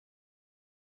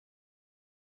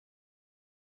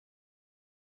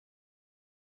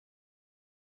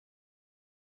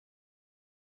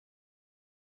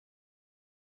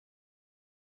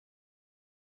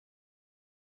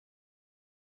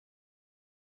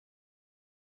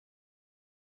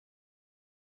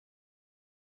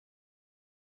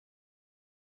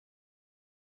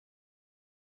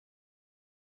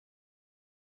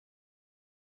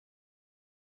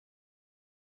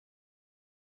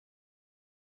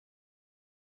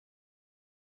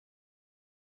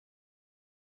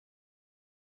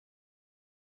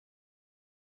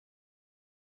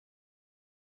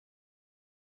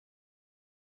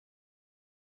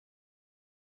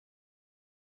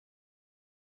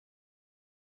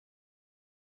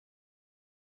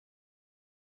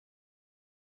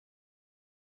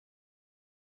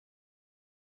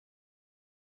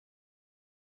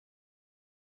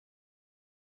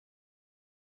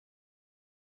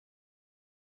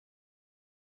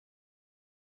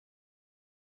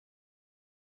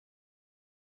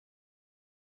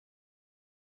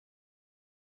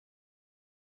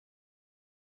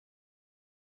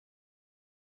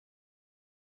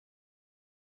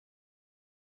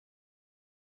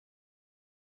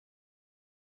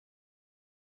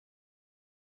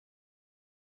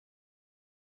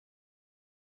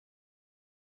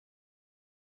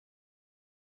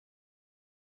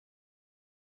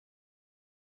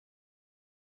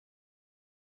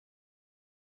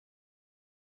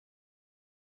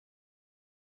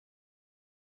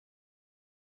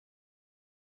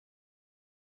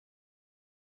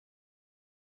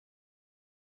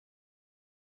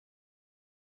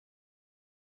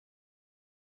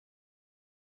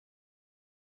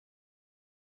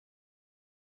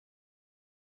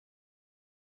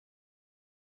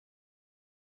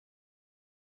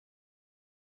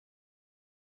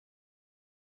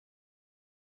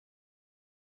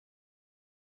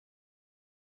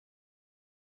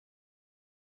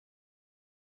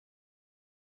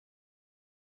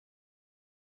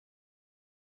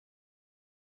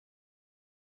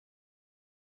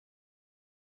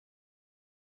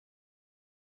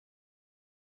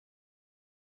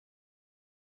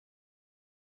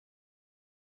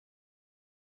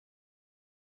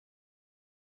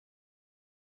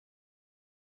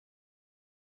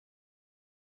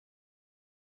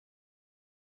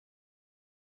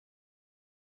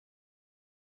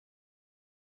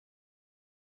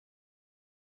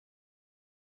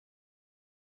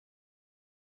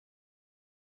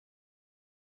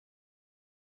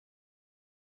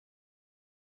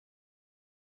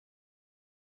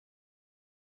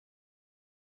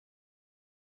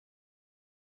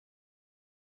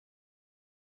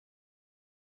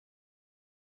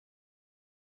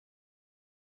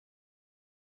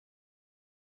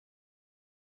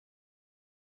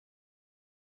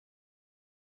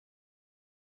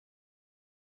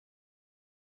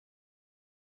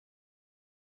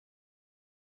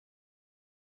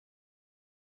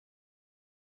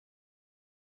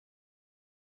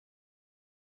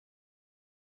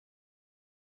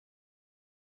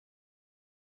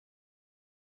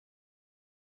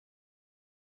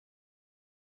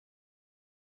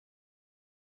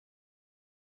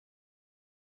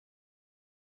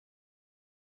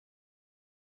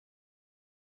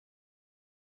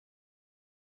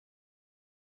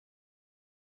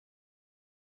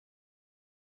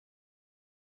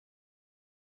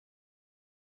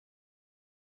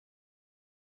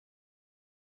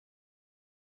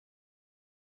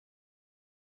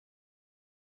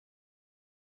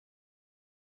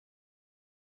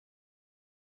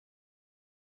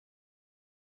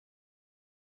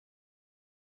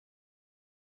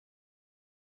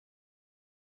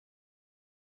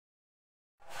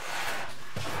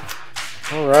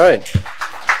All right.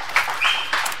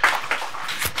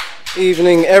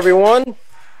 Evening, everyone,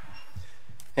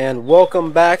 and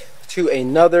welcome back to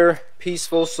another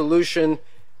Peaceful Solution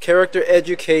Character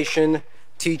Education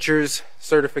Teachers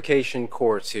Certification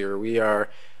course here. We are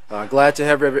glad to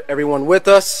have everyone with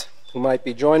us who might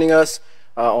be joining us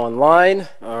online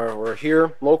or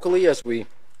here locally as we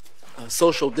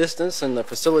social distance in the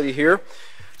facility here.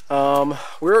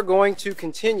 We're going to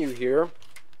continue here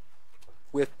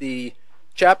with the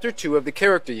Chapter 2 of the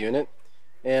Character Unit.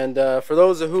 And for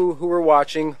those who were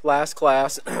watching last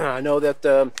class, I know that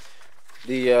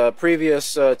the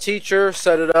previous teacher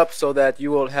set it up so that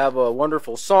you will have a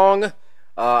wonderful song.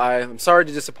 I'm sorry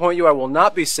to disappoint you. I will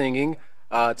not be singing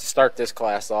to start this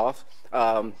class off.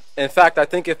 In fact, I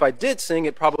think if I did sing,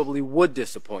 it probably would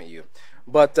disappoint you.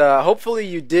 But hopefully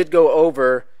you did go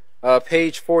over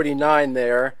page 49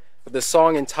 there, the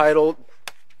song entitled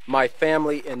My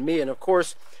Family and Me. And of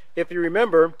course, if you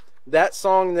remember, that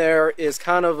song there is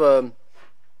kind of a,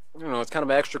 it's kind of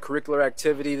an extracurricular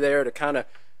activity there to kind of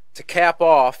to cap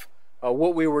off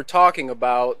what we were talking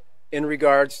about in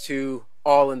regards to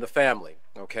All in the Family,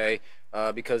 okay?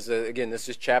 Because again, this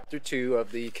is Chapter 2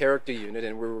 of the Character Unit,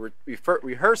 and we're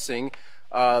rehearsing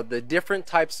the different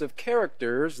types of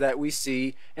characters that we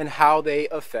see and how they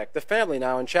affect the family.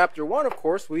 Now, in Chapter 1, of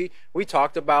course, we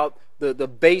talked about the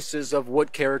basis of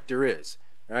what character is.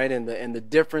 Right, and the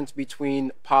difference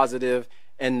between positive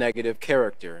and negative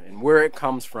character and where it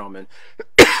comes from and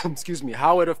excuse me,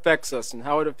 how it affects us and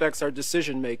how it affects our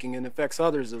decision making and affects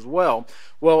others as well.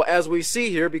 Well, as we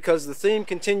see here, because the theme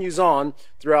continues on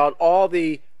throughout all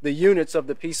the units of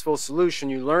the Peaceful Solution,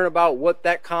 you learn about what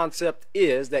that concept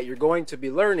is that you're going to be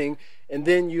learning, and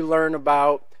then you learn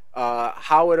about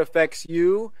how it affects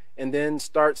you, and then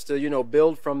starts to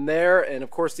build from there. And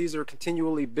of course, these are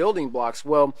continually building blocks.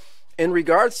 Well, in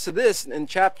regards to this, in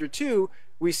Chapter 2,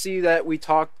 we see that we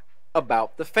talked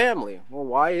about the family. Well,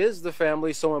 why is the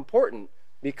family so important?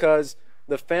 Because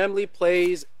the family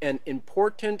plays an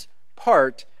important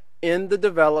part in the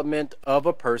development of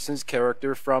a person's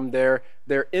character from their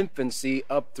infancy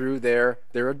up through their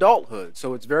adulthood.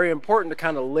 So it's very important to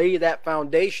kind of lay that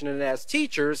foundation. And as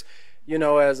teachers,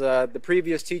 as the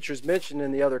previous teachers mentioned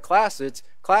in the other classes,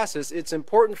 it's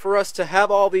important for us to have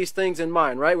all these things in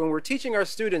mind, right? When we're teaching our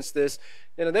students this,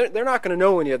 they're not going to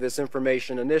know any of this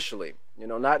information initially,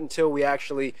 not until we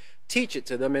actually teach it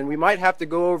to them. And we might have to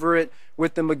go over it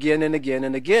with them again and again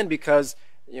and again because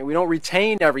we don't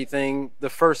retain everything the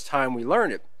first time we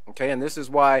learn it, okay? And this is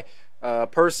why a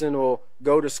person will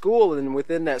go to school, and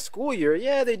within that school year,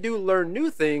 yeah, they do learn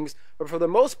new things, but for the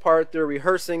most part, they're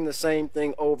rehearsing the same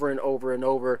thing over and over and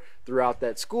over throughout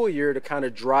that school year to kind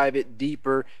of drive it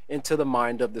deeper into the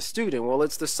mind of the student. Well,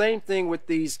 it's the same thing with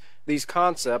these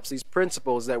concepts, these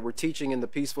principles that we're teaching in the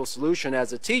Peaceful Solution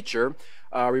as a teacher.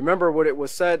 Remember what it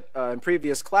was said in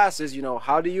previous classes,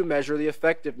 how do you measure the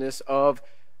effectiveness of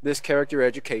this character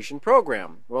education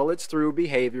program? Well, it's through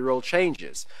behavioral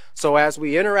changes. So as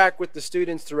we interact with the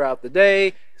students throughout the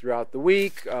day, throughout the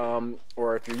week,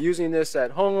 or if you're using this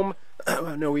at home,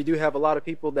 I know we do have a lot of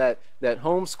people that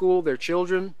homeschool their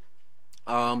children,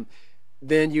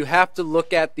 then you have to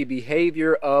look at the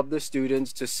behavior of the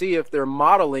students to see if they're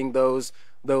modeling those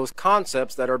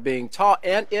concepts that are being taught,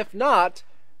 and if not,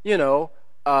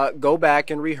 go back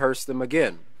and rehearse them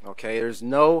again. Okay, there's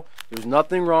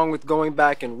nothing wrong with going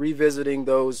back and revisiting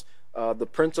those the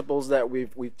principles that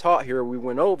we've taught here. We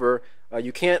went over.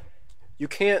 You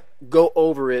can't go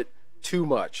over it too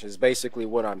much is basically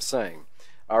what I'm saying.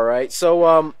 All right.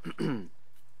 So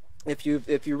if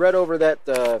you read over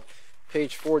that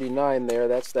page 49 there,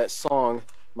 that's that song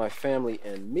My Family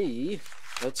and Me.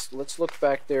 Let's look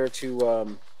back there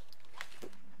to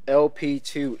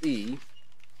LP2E.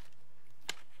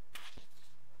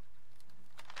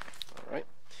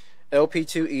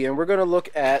 LP2E, and we're going to look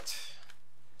at,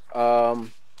 well,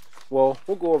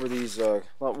 we'll go over these, because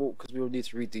we'll need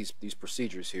to read these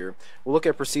procedures here. We'll look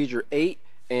at Procedure 8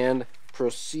 and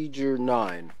Procedure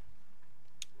 9.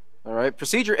 All right,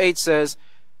 Procedure 8 says,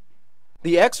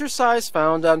 the exercise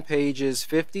found on pages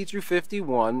 50 through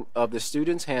 51 of the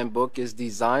Student's Handbook is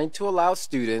designed to allow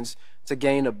students to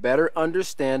gain a better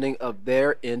understanding of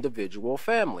their individual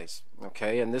families.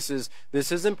 Okay, and this is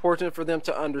important for them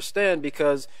to understand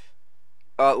because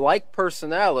like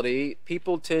personality,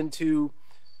 people tend to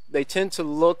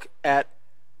look at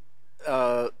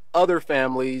other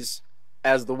families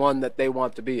as the one that they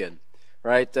want to be in,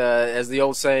 right? As the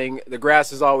old saying, the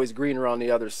grass is always greener on the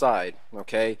other side.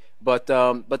 Okay, but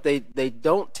they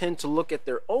don't tend to look at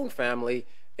their own family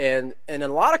and in a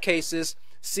lot of cases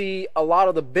see a lot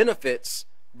of the benefits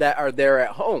that are there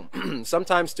at home.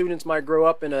 Sometimes students might grow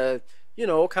up in a,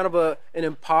 kind of an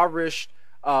impoverished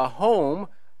home,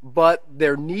 but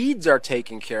their needs are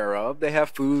taken care of. They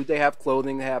have food, they have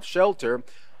clothing, they have shelter.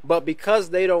 But because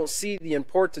they don't see the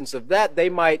importance of that, they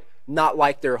might not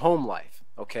like their home life.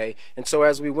 Okay, and so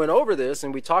as we went over this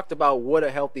and we talked about what a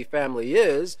healthy family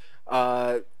is,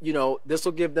 this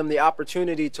will give them the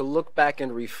opportunity to look back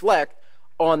and reflect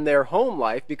on their home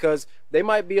life, because they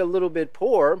might be a little bit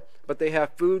poor, but they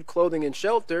have food, clothing, and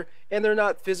shelter, and they're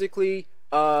not physically,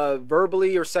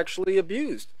 verbally, or sexually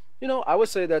abused. I would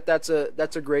say that that's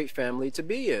a great family to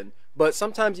be in. But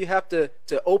sometimes you have to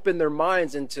open their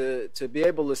minds and to be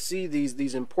able to see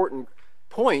these important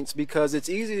points, because it's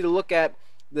easy to look at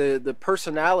the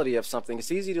personality of something.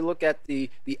 It's easy to look at the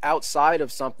outside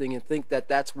of something and think that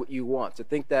that's what you want, to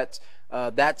think that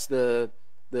that's the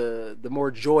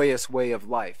more joyous way of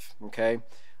life. Okay,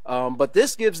 but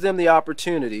this gives them the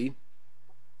opportunity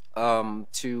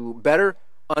to better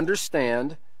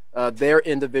understand their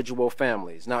individual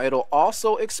families. Now, it'll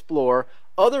also explore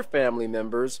other family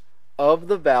members of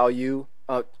the value.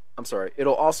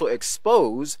 It'll also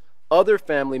expose other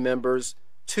family members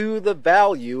to the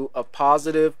value of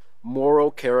positive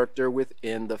moral character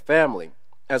within the family,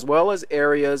 as well as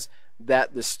areas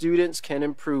that the students can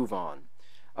improve on.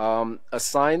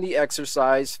 Assign the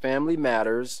exercise Family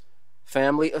Matters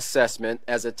Family Assessment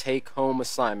as a take-home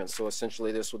assignment. So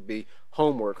essentially this would be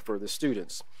homework for the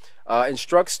students.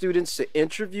 Instruct students to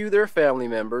interview their family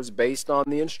members based on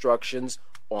the instructions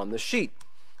on the sheet.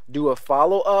 Do a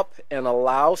follow-up and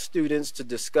allow students to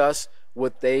discuss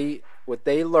what they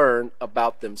learn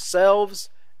about themselves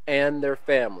and their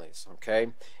families. Okay,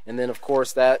 and then of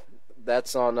course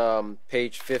that's on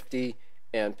page 50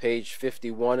 and page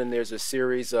 51, and there's a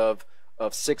series of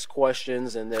 6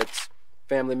 questions, and that's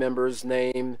family members'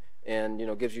 name,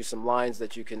 and gives you some lines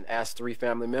that you can ask 3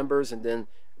 family members, and then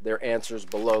their answers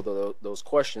below those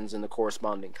questions in the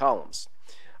corresponding columns.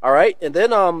 All right, and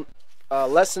then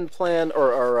lesson plan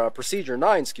or procedure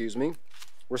 9, excuse me.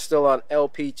 We're still on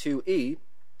LP2E.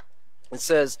 It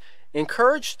says,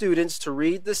 encourage students to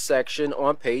read the section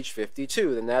on page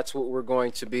 52, and that's what we're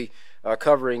going to be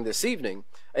covering this evening,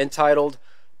 entitled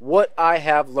What I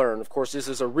Have Learned. Of course, this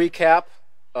is a recap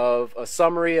of a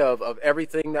summary of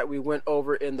everything that we went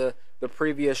over in the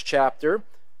previous chapter.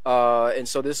 And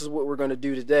so this is what we're going to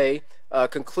do today.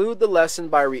 Conclude the lesson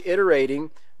by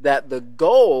reiterating that the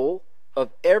goal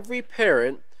of every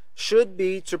parent should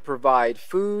be to provide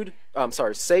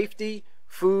safety,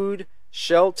 food,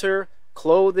 shelter,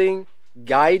 clothing,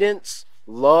 guidance,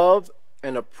 love,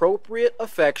 and appropriate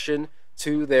affection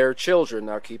to their children.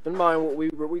 Now keep in mind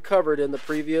what we covered in the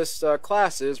previous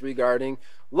classes regarding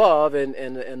love and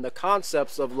the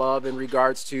concepts of love in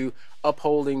regards to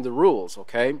upholding the rules,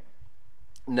 okay?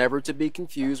 Never to be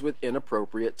confused with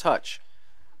inappropriate touch.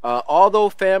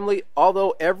 Although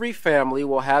every family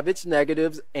will have its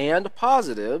negatives and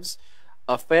positives,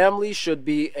 a family should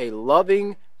be a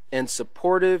loving and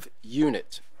supportive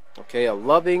unit. Okay, a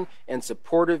loving and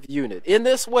supportive unit. In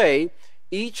this way,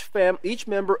 each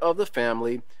member of the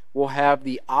family will have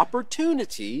the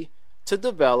opportunity to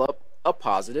develop a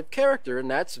positive character, and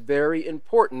that's very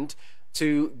important,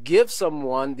 to give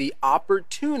someone the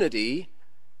opportunity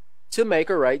to make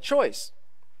a right choice.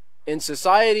 In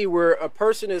society where a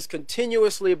person is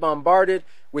continuously bombarded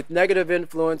with negative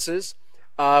influences,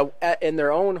 in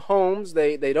their own homes,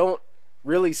 they don't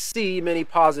really see many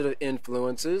positive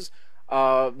influences.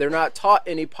 They're not taught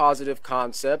any positive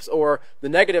concepts, or the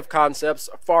negative concepts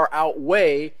far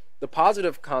outweigh the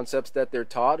positive concepts that they're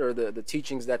taught, or the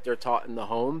teachings that they're taught in the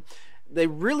home. They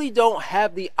really don't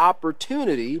have the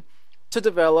opportunity to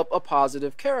develop a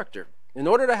positive character. In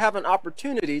order to have an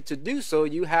opportunity to do so,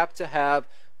 you have to have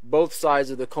both sides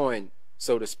of the coin,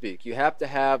 so to speak. You have to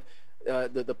have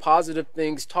the positive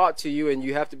things taught to you, and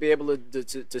you have to be able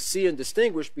to see and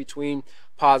distinguish between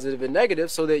positive and negative,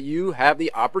 so that you have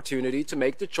the opportunity to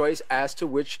make the choice as to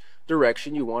which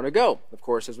direction you want to go. Of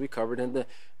course, as we covered in the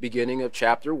beginning of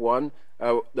chapter 1,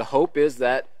 the hope is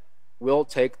that we'll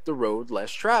take the road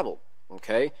less traveled,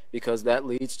 okay, because that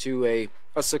leads to a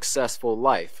successful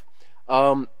life.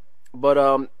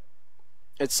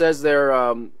 It says there,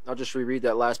 I'll just reread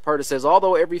that last part. It says,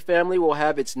 although every family will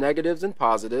have its negatives and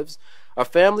positives, a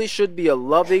family should be a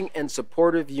loving and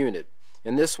supportive unit.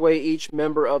 In this way, each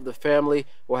member of the family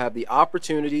will have the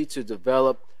opportunity to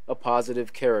develop a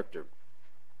positive character.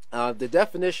 The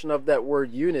definition of that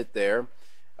word unit there,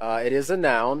 it is a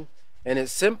noun, and it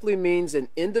simply means an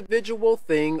individual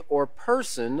thing or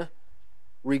person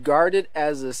regarded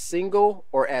as a single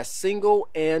or as single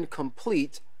and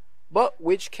complete, but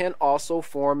which can also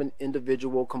form an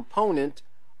individual component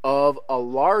of a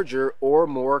larger or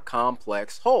more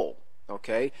complex whole.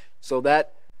 Okay, so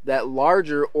that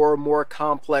larger or more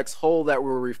complex whole that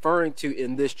we're referring to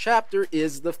in this chapter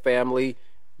is the family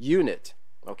unit.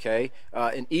 Okay,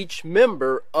 and each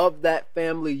member of that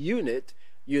family unit,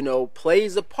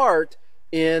 plays a part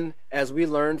in, as we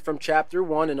learned from chapter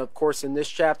 1, and of course in this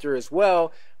chapter as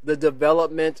well, the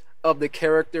development of the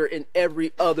character in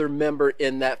every other member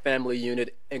in that family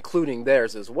unit, including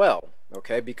theirs as well.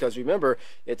 Okay, because remember,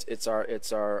 it's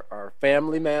our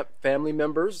family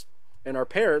members and our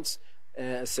parents,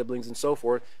 siblings and so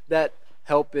forth, that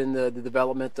help in the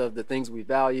development of the things we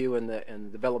value and the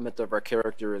development of our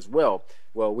character as well.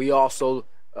 Well, we also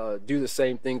do the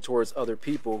same thing towards other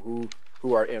people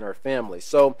who are in our family.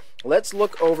 So let's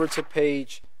look over to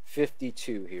page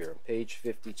 52 here, page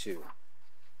 52.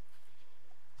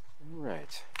 All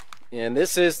right, and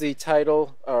this is the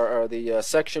title or the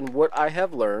section, What I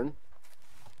Have Learned,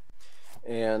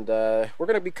 and we're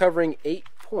going to be covering 8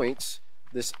 points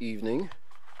this evening.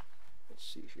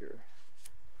 Let's see here.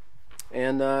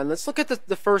 And let's look at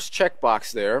the first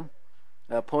checkbox there,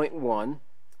 point 1.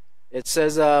 It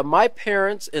says, my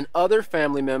parents and other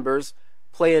family members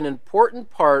play an important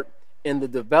part in the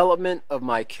development of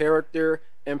my character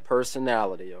and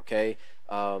personality. Okay,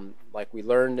 like we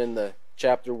learned in the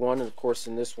chapter 1, and of course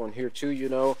in this one here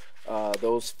too,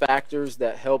 those factors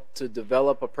that help to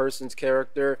develop a person's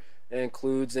character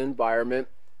includes environment,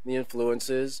 the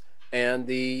influences, and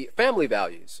the family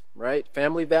values, right?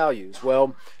 Family values.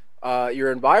 Well,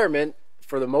 your environment,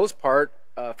 for the most part,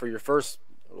 for your first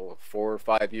 4 or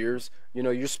 5 years,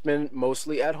 you spend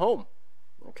mostly at home.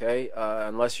 Okay,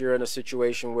 unless you're in a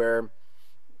situation where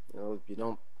you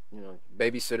don't,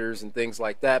 babysitters and things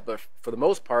like that. But for the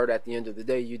most part, at the end of the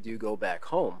day, you do go back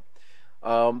home.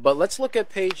 But let's look at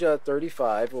page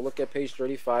 35. We'll look at page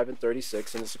 35 and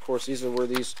 36, and this, of course, these are where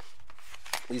these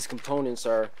components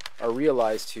are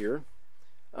realized here.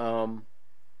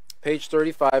 Page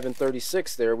 35 and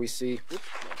 36 there we see, page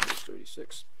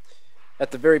 36. At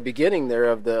the very beginning there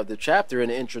of the chapter, in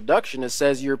the introduction, it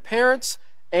says, your parents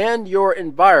and your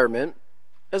environment,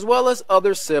 as well as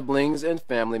other siblings and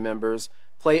family members,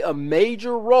 play a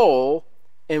major role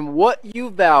in what you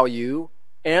value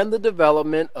and the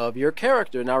development of your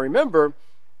character. Now remember,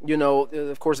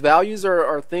 of course, values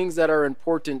are things that are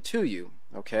important to you,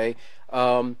 okay?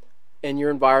 And your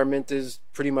environment is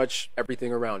pretty much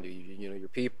everything around you. Your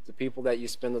the people that you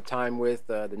spend the time with,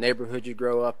 the neighborhood you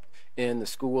grow up in, the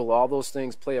school, all those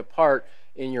things play a part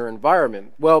in your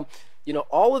environment. Well,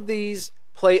 all of these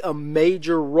play a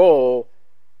major role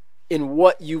in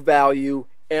what you value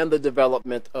and the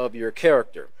development of your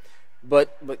character.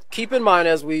 But keep in mind,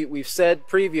 as we've said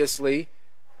previously,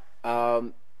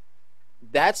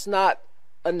 that's not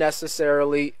a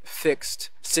necessarily fixed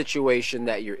situation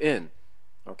that you're in.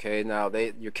 Okay, now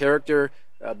your character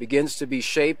begins to be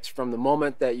shaped from the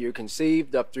moment that you're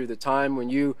conceived up through the time when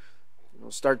you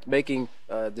start making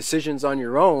decisions on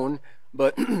your own.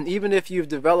 But even if you've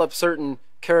developed certain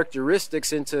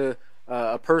characteristics into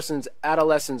a person's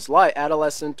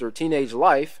adolescent or teenage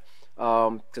life,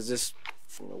 because this,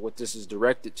 what this is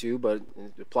directed to, but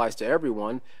it applies to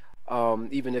everyone.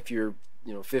 Even if you're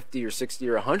 50 or 60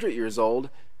 or 100 years old,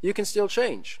 you can still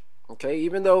change. Okay,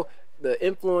 even though the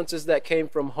influences that came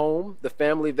from home, the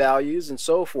family values and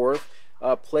so forth,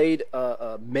 played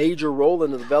a major role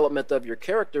in the development of your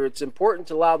character, it's important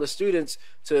to allow the students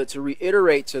to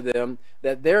reiterate to them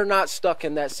that they're not stuck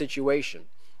in that situation.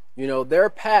 Their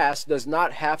past does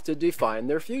not have to define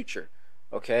their future.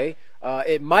 Okay,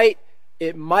 it might,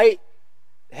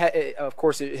 of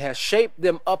course, it has shaped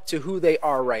them up to who they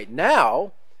are right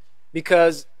now,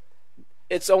 because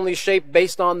it's only shaped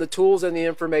based on the tools and the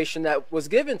information that was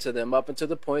given to them up until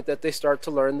the point that they start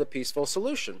to learn the peaceful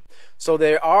solution. So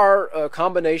there are a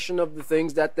combination of the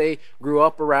things that they grew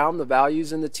up around, the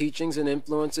values and the teachings and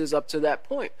influences up to that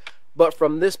point. But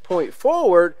from this point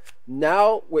forward,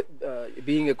 now with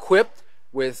being equipped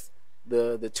with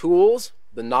the tools,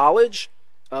 the knowledge,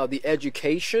 the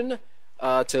education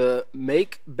to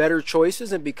make better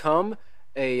choices and become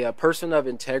a person of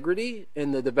integrity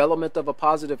in the development of a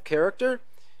positive character,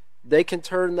 they can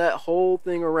turn that whole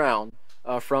thing around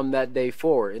from that day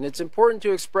forward. And it's important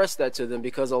to express that to them,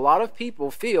 because a lot of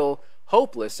people feel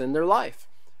hopeless in their life,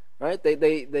 right?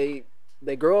 They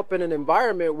grow up in an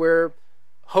environment where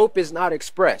hope is not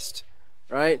expressed,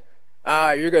 right?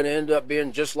 You're going to end up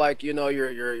being just like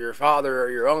your father or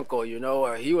your uncle.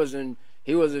 He was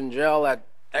in jail at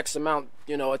X amount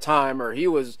a time, or he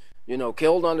was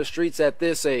killed on the streets at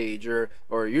this age, or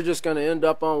you're just going to end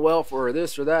up on welfare, or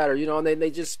this or that, or and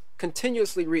they just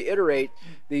continuously reiterate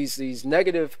these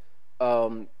negative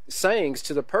sayings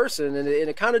to the person, and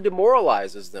it kind of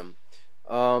demoralizes them.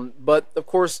 But of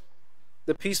course,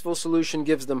 the peaceful solution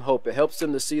gives them hope. It helps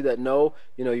them to see that no,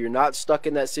 you're not stuck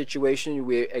in that situation.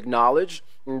 We acknowledge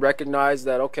and recognize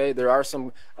that, okay, there are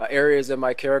some areas in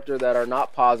my character that are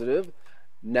not positive.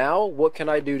 Now, what can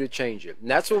I do to change it? And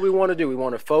that's what we want to do. We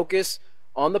want to focus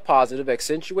on the positive,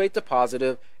 accentuate the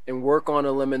positive, and work on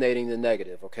eliminating the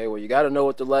negative. Okay, well, you got to know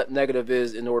what the negative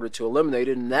is in order to eliminate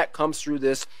it, and that comes through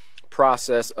this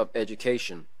process of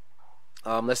education.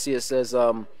 Let's see, it says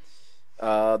the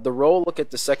role, look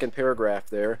at the second paragraph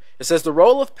there. It says the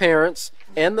role of parents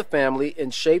and the family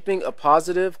in shaping a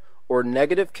positive or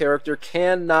negative character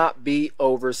cannot be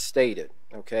overstated.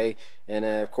 Okay, and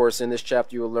of course in this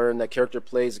chapter you will learn that character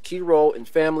plays a key role in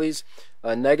families.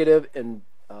 Negative and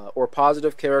or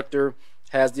positive character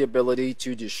has the ability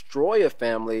to destroy a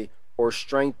family or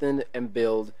strengthen and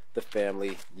build the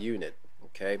family unit.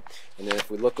 Okay, and then if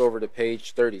we look over to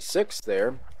page 36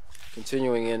 there,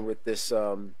 continuing in with this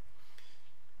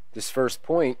this first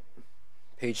point,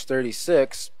 page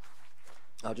 36,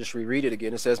 I'll just reread it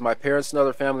again. It says, my parents and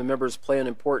other family members play an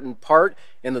important part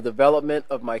in the development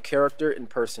of my character and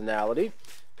personality.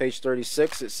 Page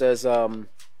 36, it says,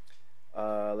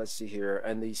 let's see here,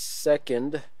 and the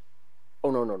second,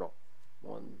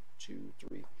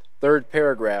 third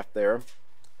paragraph there,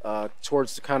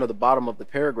 towards kind of the bottom of the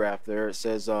paragraph there, it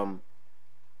says,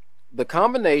 the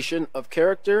combination of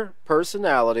character,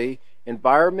 personality,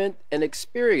 environment, and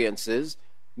experiences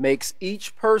makes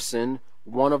each person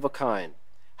one of a kind.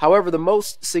 However, the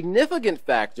most significant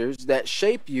factors that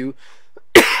shape you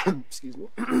excuse me,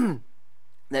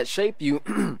 that shape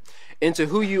you into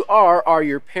who you are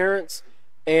your parents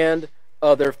and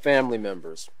other family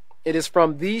members. It is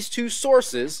from these two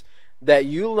sources that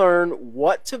you learn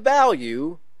what to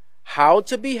value, how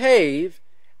to behave,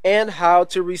 and how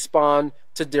to respond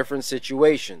to different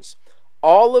situations.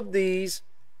 All of these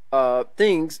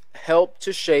things help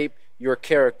to shape your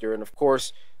character, and of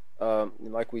course,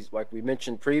 like we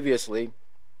mentioned previously,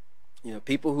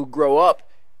 people who grow up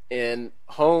in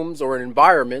homes or in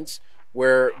environments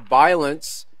where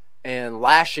violence and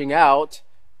lashing out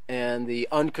and the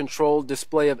uncontrolled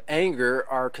display of anger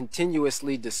are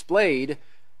continuously displayed,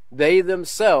 they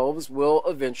themselves will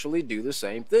eventually do the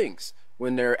same things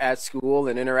when they're at school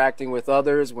and interacting with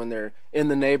others, when they're in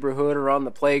the neighborhood or on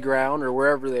the playground or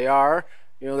wherever they are.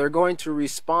 They're going to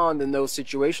respond in those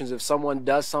situations if someone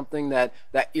does something that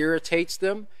irritates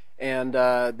them, and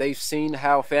they've seen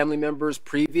how family members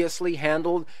previously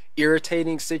handled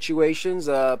irritating situations,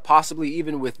 possibly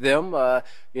even with them.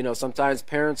 Sometimes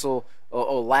parents will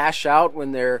lash out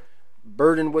when they're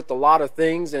burdened with a lot of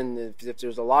things, and if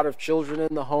there's a lot of children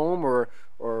in the home or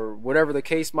whatever the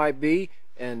case might be,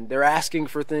 and they're asking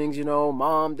for things,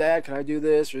 Mom, Dad, can I do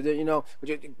this? Or,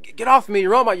 get off me,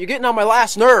 you're getting on my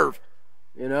last nerve.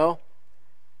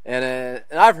 And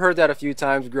I've heard that a few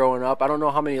times growing up. I don't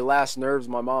know how many last nerves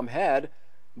my mom had,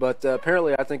 but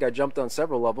apparently I think I jumped on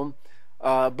several of them.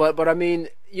 But I mean,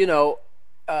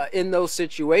 in those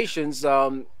situations,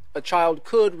 a child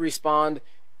could respond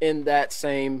in that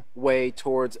same way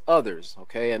towards others.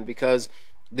 Okay, and because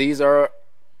these are,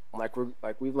 like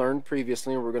we've learned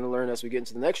previously, and we're going to learn as we get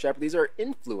into the next chapter, these are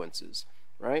influences,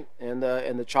 right? And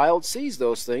the child sees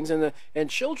those things, and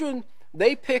children,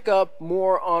 they pick up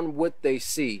more on what they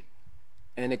see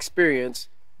and experience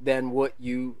than what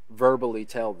you verbally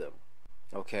tell them.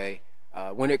 Okay,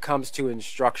 when it comes to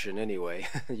instruction, anyway.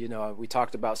 We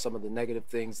talked about some of the negative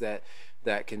things that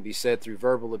can be said through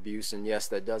verbal abuse, and yes,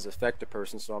 that does affect a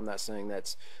person. So I'm not saying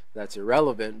that's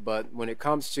irrelevant. But when it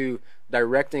comes to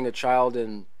directing a child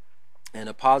in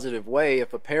a positive way,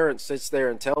 if a parent sits there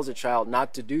and tells a child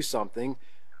not to do something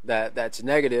that's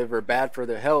negative or bad for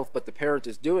their health, but the parent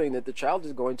is doing that, the child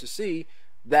is going to see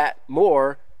that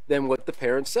more than what the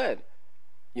parent said.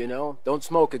 Don't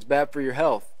smoke, it's bad for your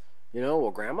health.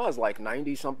 Well, grandma's like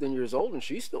 90 something years old and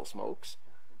she still smokes.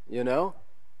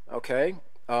 Okay,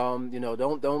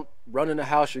 don't run in the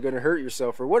house, you're going to hurt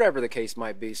yourself, or whatever the case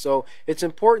might be. So it's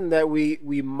important that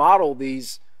we model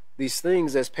these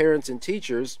things as parents and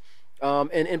teachers.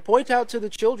 And point out to the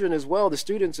children as well, the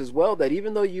students as well, that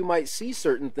even though you might see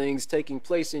certain things taking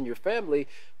place in your family,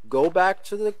 go back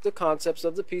to the concepts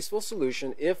of the peaceful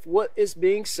solution. If what is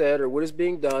being said or what is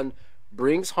being done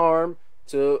brings harm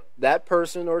to that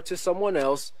person or to someone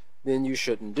else, then you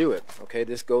shouldn't do it. Okay,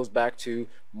 this goes back to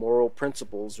moral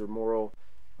principles or moral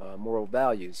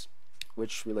values,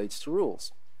 which relates to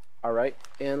rules. All right,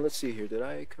 and let's see here. Did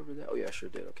I cover that? Oh, yeah, I sure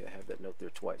did. Okay, I have that note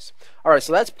there twice. All right,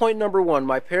 so that's point number one.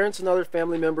 My parents and other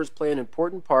family members play an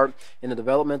important part in the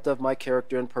development of my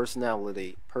character and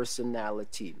personality.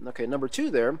 Okay, number two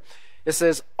there It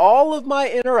says, all of my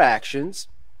interactions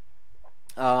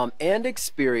and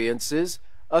experiences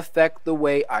affect the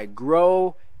way I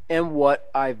grow and what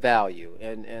I value.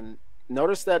 And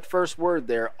notice that first word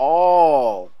there,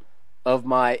 all of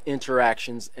my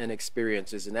interactions and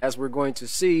experiences. And as we're going to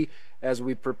see, as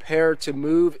we prepare to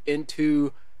move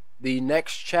into the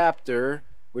next chapter,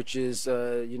 which is,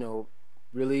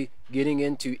 really getting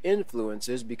into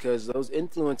influences, because those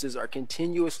influences are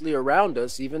continuously around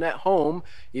us, even at home,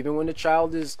 even when the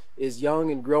child is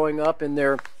young and growing up in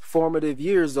their formative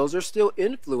years. Those are still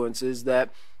influences that,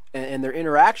 and their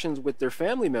interactions with their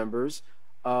family members,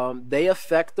 they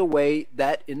affect the way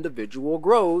that individual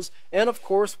grows, and of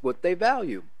course what they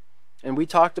value. And we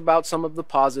talked about some of the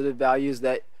positive values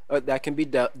that can be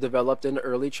developed in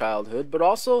early childhood, but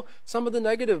also some of the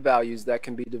negative values that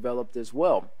can be developed as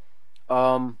well.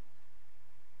 Let's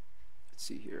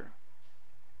see here.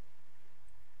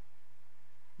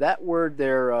 That word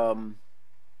there, let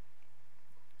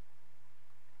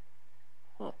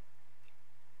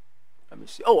me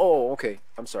see. Oh, okay.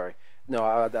 I'm sorry. No,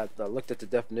 I looked at the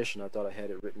definition. I thought I had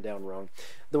it written down wrong.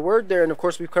 The word there, and of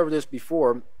course we've covered this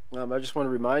before. I just want to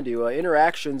remind you,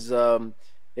 interactions.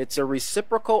 It's a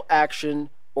reciprocal action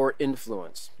or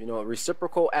influence. You know, a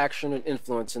reciprocal action and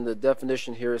influence. In the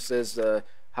definition here, it says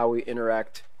how we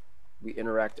interact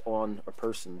on a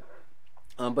person.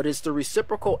 But it's the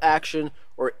reciprocal action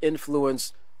or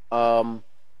influence on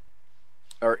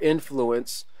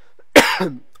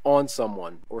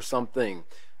someone or something.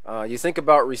 You think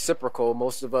about reciprocal.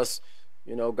 Most of us,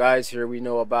 guys here, we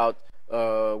know about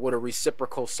what a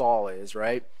reciprocal saw is,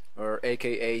 right? Or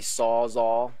AKA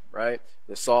sawzall, right?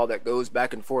 The saw that goes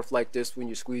back and forth like this when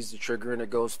you squeeze the trigger and it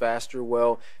goes faster.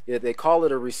 Well, yeah, they call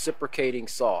it a reciprocating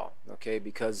saw, okay?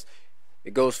 Because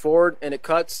it goes forward and it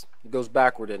cuts, it goes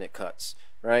backward and it cuts,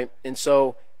 right? And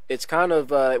so it's kind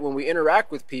of, when we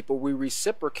interact with people, we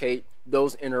reciprocate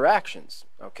those interactions,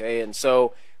 okay? And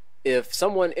so if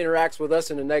someone interacts with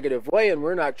us in a negative way and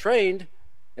we're not trained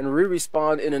and we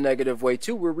respond in a negative way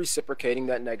too, we're reciprocating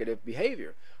that negative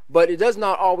behavior. But it does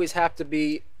not always have to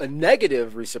be a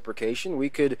negative reciprocation. We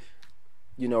could,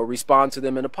 respond to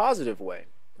them in a positive way,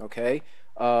 okay?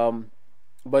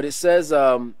 But it says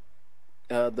the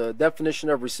definition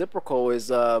of reciprocal is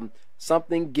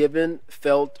something given,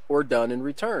 felt, or done in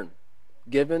return.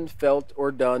 Given, felt,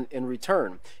 or done in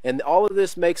return. And all of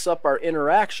this makes up our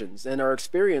interactions and our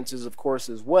experiences, of course,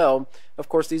 as well. Of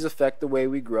course, these affect the way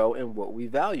we grow and what we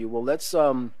value. Well, let's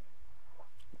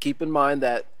keep in mind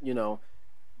that,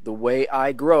 the way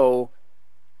I grow,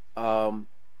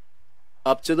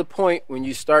 up to the point when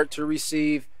you start to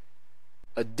receive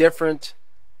a different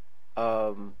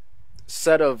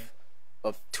set of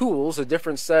tools, a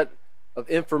different set of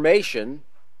information,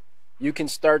 you can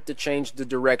start to change the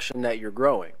direction that you're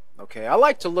growing. Okay, I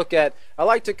like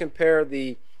to compare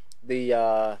the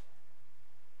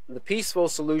peaceful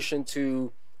solution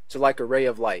to like a ray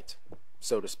of light,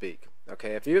 so to speak.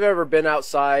 Okay, if you've ever been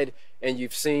outside and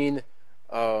you've seen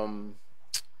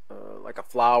like a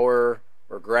flower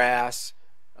or grass,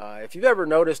 if you've ever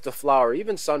noticed a flower,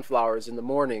 even sunflowers in the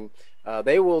morning,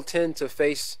 they will tend to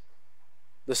face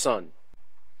the sun.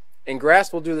 And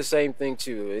grass will do the same thing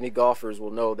too. Any golfers will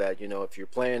know that, if you're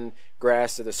playing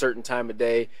grass at a certain time of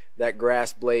day, that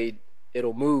grass blade,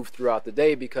 it'll move throughout the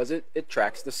day because it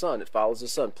tracks the sun. It follows the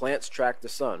sun. Plants track the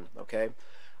sun, okay?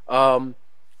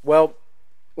 Well,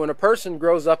 when a person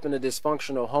grows up in a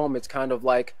dysfunctional home, it's kind of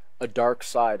like a dark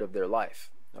side of their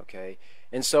life, okay?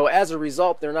 And so as a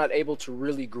result, they're not able to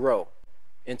really grow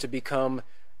and to become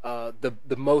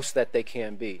the most that they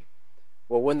can be.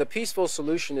 Well, when the peaceful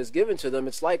solution is given to them,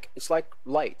 it's like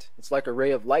light. It's like a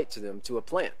ray of light to them, to a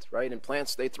plant, right? And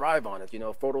plants, they thrive on it.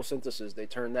 Photosynthesis, they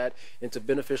turn that into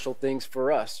beneficial things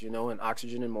for us, and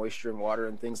oxygen and moisture and water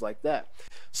and things like that.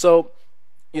 So,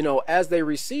 as they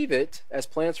receive it, as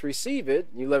plants receive it,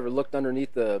 you ever looked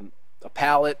underneath a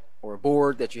pallet or a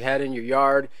board that you had in your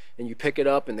yard, and you pick it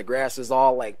up and the grass is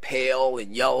all like pale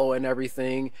and yellow and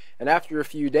everything, and after a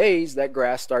few days that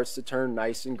grass starts to turn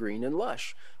nice and green and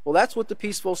lush. Well, that's what the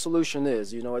peaceful solution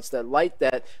is. It's that light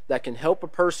that can help a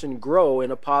person grow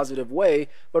in a positive way,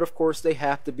 but of course they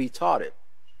have to be taught it.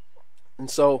 And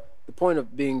so the point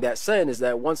of being that said is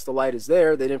that once the light is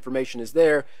there, that information is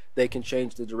there, they can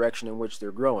change the direction in which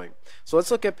they're growing. So let's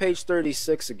look at page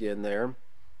 36 again there.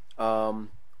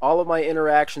 All of my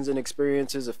interactions and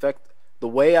experiences affect the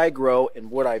way I grow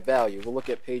and what I value. We'll look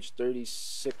at page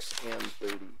 36 and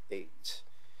 38.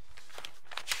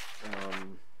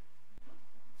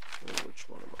 Which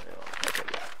one am I on? Okay,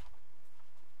 yeah.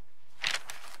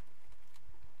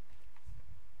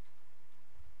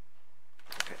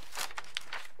 Okay.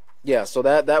 Yeah, so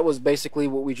that was basically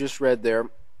what we just read there.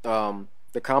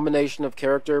 The combination of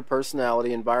character,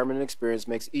 personality, environment, and experience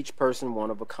makes each person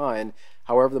one of a kind.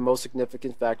 However, the most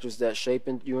significant factors that shape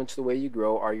you into the way you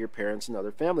grow are your parents and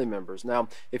other family members. Now,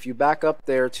 if you back up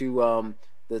there to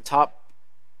the top,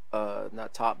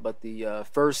 not top, but the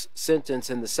first sentence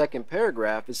in the second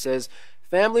paragraph, it says,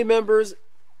 family members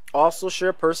also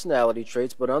share personality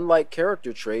traits, but unlike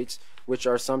character traits, which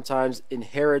are sometimes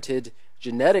inherited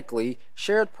genetically,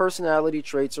 shared personality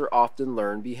traits are often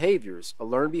learned behaviors. A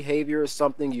learned behavior is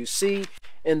something you see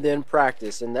and then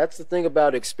practice, and that's the thing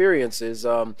about experiences.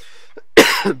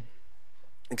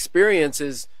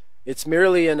 Experiences, it's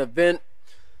merely an event,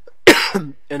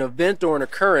 an event or an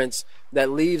occurrence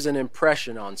that leaves an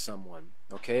impression on someone.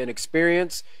 Okay, an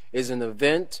experience is an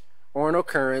event or an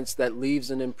occurrence that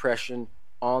leaves an impression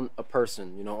on a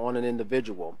person, on an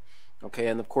individual. Okay,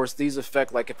 and of course these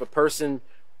affect, like if a person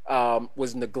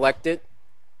was neglected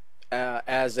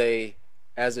as a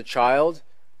child,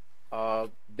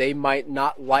 they might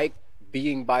not like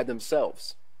being by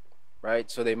themselves, right?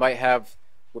 So they might have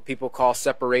what people call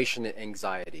separation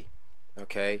anxiety,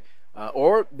 okay?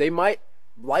 Or they might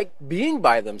like being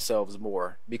by themselves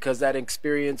more because that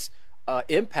experience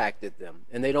impacted them,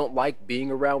 and they don't like being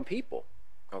around people.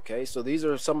 Okay, so these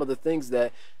are some of the things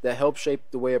that help shape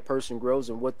the way a person grows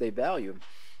and what they value.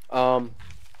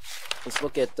 Let's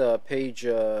look at page.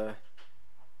 Well,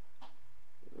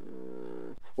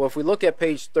 if we look at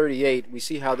page 38, we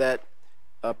see how that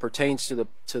pertains to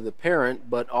the parent,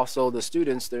 but also the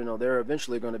students. They're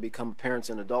eventually going to become parents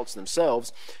and adults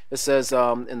themselves. It says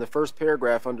in the first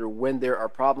paragraph, under when there are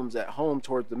problems at home,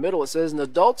 towards the middle, it says an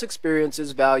adult's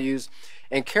experiences, values,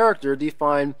 and character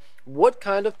define what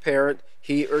kind of parent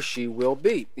he or she will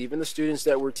be. Even the students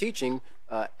that we're teaching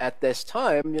at this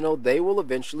time, they will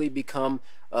eventually become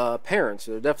parents.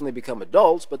 They'll definitely become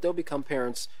adults, but they'll become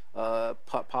parents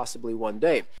possibly one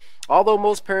day. Although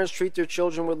most parents treat their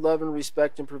children with love and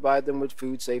respect and provide them with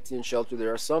food, safety, and shelter,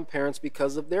 there are some parents,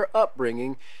 because of their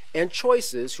upbringing and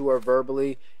choices, who are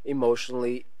verbally,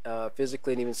 emotionally,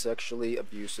 physically, and even sexually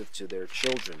abusive to their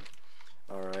children.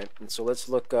 All right, and so let's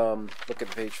look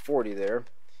at page 40 there.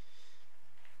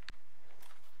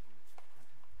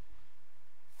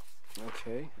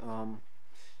 Okay,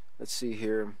 let's see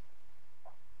here.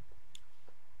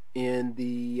 In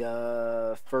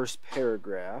the first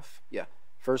paragraph,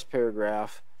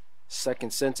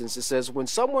 second sentence, it says, when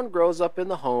someone grows up in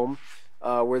the home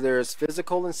where there is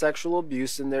physical and sexual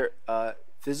abuse,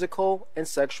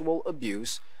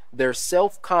 their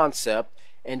self-concept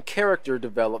and character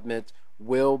development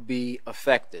will be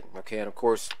affected. Okay, and of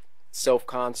course,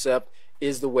 self-concept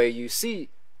is the way you see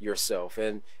yourself,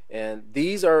 and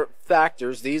these are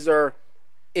factors, these are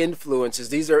influences,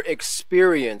 these are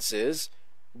experiences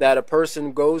that a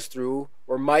person goes through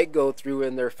or might go through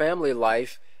in their family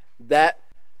life that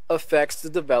affects the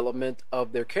development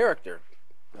of their character.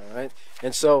 All right,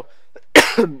 and so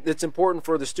it's important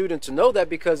for the student to know that,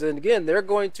 because, and again, they're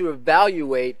going to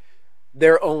evaluate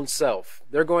their own self.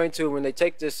 They're going to, when they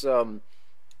take this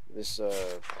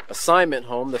assignment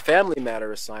home, the family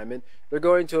matter assignment, they're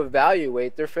going to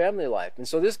evaluate their family life. And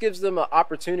so this gives them an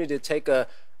opportunity to take a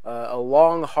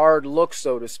long, hard look,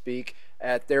 so to speak,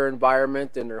 at their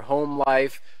environment and their home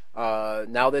life,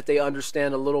 now that they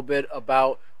understand a little bit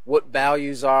about what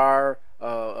values are,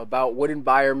 about what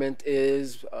environment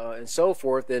is, and so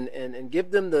forth, and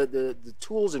give them the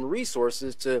tools and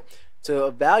resources to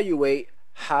evaluate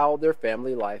how their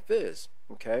family life is.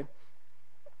 Okay?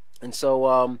 And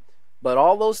so, but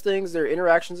all those things, their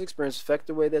interactions, experience, affect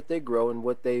the way that they grow and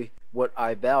what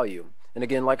I value. And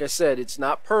again, like I said, it's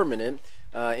not permanent.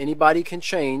 Anybody can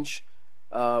change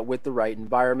with the right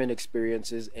environment,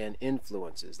 experiences, and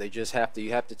influences. They just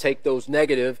you have to take those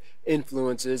negative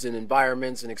influences and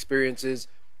environments and experiences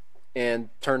and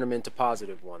turn them into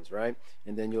positive ones, right?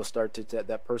 And then you'll start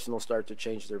that person will start to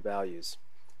change their values.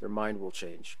 Their mind will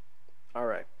change. All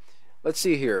right. Let's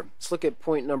see here. Let's look at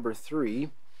point number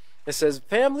 3. It says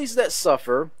families that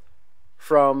suffer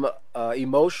from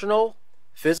emotional,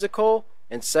 physical,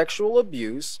 and sexual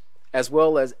abuse, as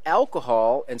well as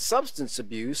alcohol and substance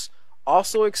abuse,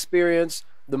 also experience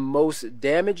the most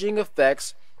damaging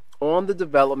effects on the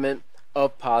development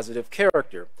of positive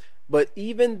character. But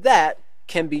even that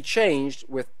can be changed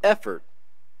with effort.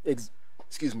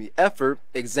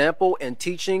 Example, and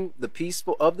teaching the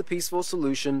Peaceful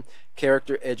Solution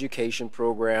Character Education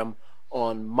Program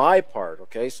on my part.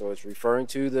 Okay, so it's referring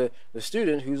to the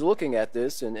student who's looking at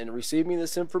this and receiving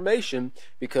this information,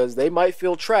 because they might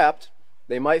feel trapped.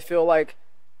 They might feel like,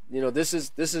 this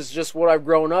is just what I've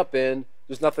grown up in.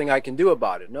 there's nothing I can do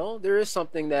about it. No, there is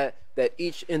something that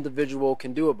each individual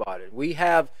can do about it. We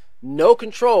have no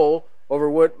control over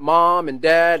what mom and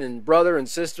dad and brother and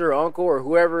sister or uncle or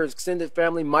whoever extended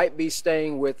family might be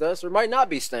staying with us or might not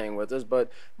be staying with us,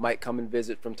 but might come and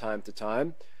visit from time to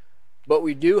time. But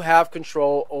we do have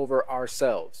control over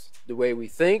ourselves, the way we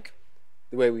think,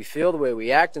 the way we feel, the way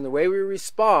we act, and the way we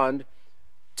respond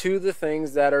to the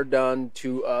things that are done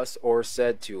to us or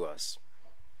said to us.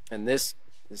 And this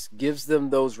gives them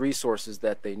those resources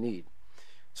that they need.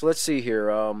 So let's see here.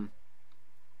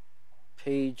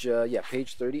 Page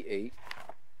 38.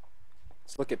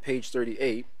 Let's look at page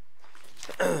 38.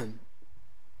 And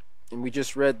we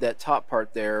just read that top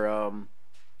part there.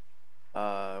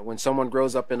 When someone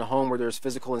grows up in a home where there's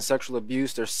physical and sexual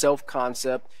abuse, their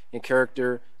self-concept and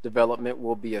character development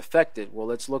will be affected. Well,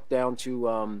 let's look down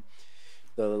to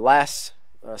the last,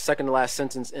 second to last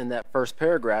sentence in that first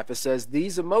paragraph. It says,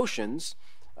 these emotions,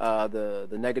 the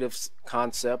negative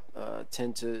concept,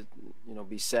 tend to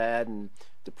be sad and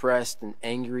depressed and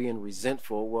angry and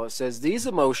resentful. Well, it says these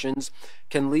emotions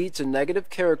can lead to negative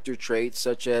character traits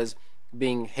such as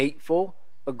being hateful,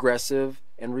 aggressive,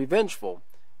 and revengeful.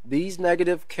 These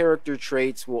negative character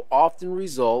traits will often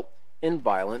result in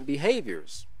violent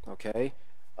behaviors. Okay,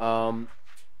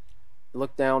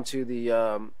 look down to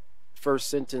the first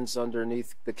sentence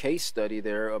underneath the case study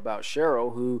there about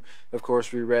Cheryl, who, of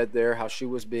course, we read there how she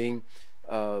was being,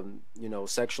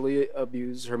 sexually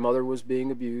abused. Her mother was being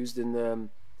abused, and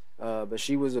but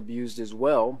she was abused as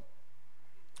well.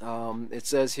 It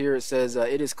says here,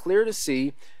 it is clear to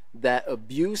see that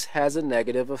abuse has a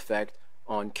negative effect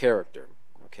on character.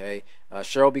 Okay,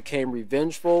 Cheryl became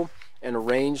revengeful and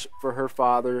arranged for her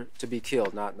father to be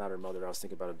killed. Not her mother. I was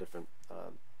thinking about a different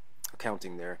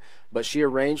accounting there. But she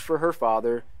arranged for her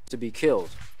father to be killed.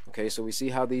 Okay, so we see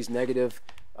how these negative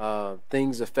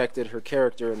things affected her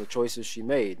character and the choices she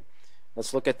made.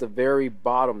 Let's look at the very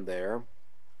bottom there.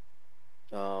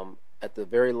 At the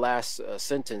very last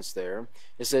sentence there,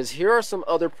 it says, here are some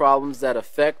other problems that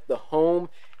affect the home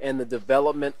and the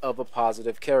development of a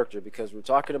positive character, because we're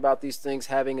talking about these things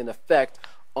having an effect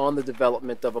on the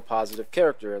development of a positive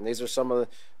character. And these are some of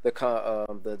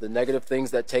the negative things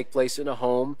that take place in a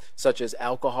home, such as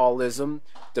alcoholism,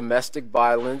 domestic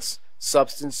violence,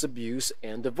 substance abuse,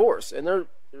 and divorce. And there are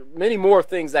many more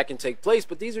things that can take place,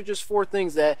 but these are just 4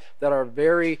 things that are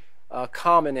very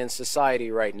common in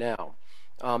society right now.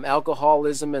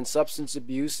 Alcoholism and substance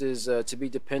abuse is to be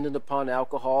dependent upon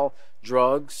alcohol,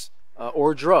 drugs,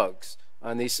 or drugs.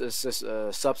 And these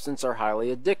substances are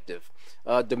highly addictive.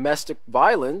 Domestic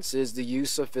violence is the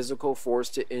use of physical force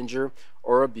to injure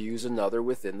or abuse another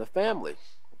within the family.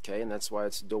 Okay, and that's why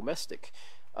it's domestic.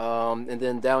 And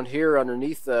then down here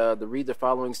underneath, read the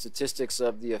following statistics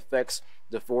of the effects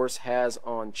divorce has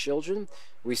on children.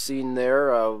 We've seen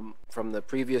there from the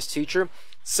previous teacher,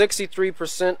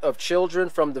 63% of children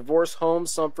from divorce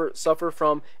homes suffer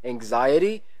from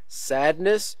anxiety,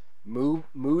 sadness,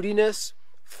 moodiness,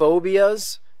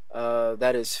 phobias,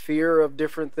 that is fear of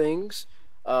different things,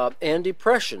 and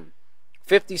depression.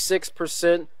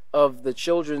 56% of the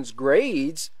children's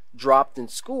grades dropped in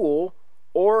school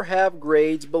or have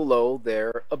grades below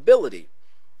their ability.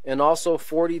 And also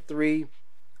 43%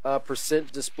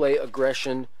 display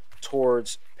aggression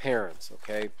towards parents,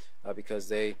 okay, because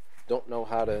they don't know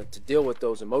how to deal with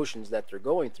those emotions that they're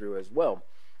going through as well.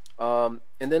 And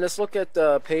then let's look at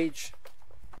page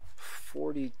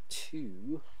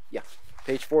 42. Yeah,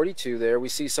 page 42 there. We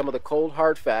see some of the cold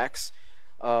hard facts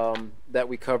that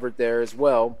we covered there as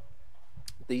well.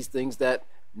 These things that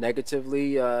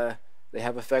negatively they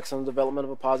have effects on the development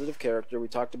of a positive character. We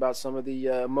talked about some of the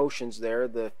emotions there,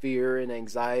 the fear and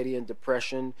anxiety and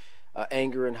depression,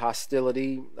 anger and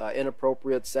hostility,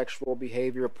 inappropriate sexual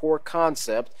behavior, poor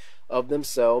concept of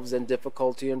themselves, and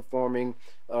difficulty in forming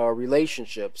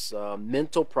relationships.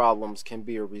 Mental problems can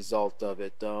be a result of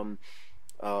it.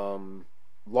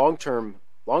 Long-term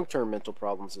mental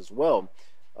problems as well.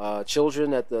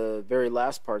 Children, at the very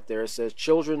last part there, it says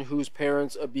children whose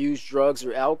parents abuse drugs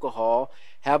or alcohol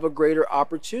have a greater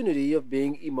opportunity of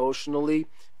being emotionally,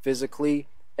 physically,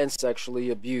 and sexually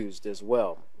abused as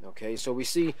well. Okay, so we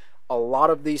see a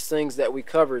lot of these things that we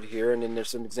covered here, and then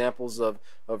there's some examples of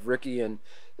Ricky and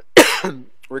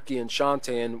Ricky and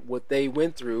Shante and what they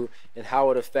went through and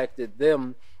how it affected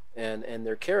them and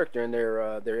their character and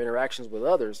their interactions with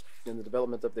others in the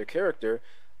development of their character.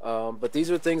 But these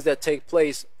are things that take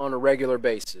place on a regular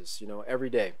basis,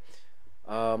 every day.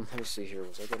 Let me see here.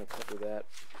 Was I going to cover that?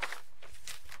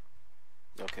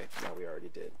 Okay, no, we already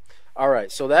did. All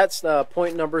right, so that's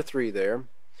point number 3 there.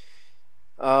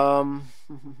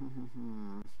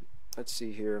 Let's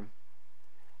see here.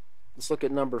 let's look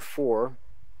at number 4.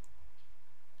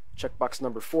 Checkbox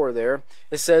number 4 there.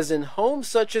 It says, in homes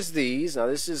such as these, now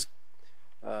this is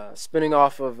spinning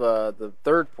off of the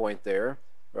third point there,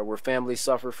 where families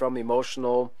suffer from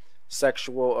emotional,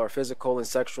 sexual, or physical and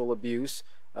sexual abuse,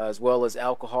 as well as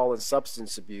alcohol and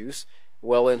substance abuse.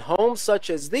 Well, in homes such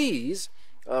as these,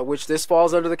 which this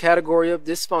falls under the category of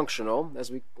dysfunctional,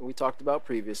 as we talked about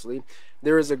previously,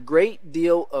 there is a great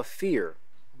deal of fear.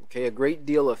 Okay, a great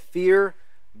deal of fear,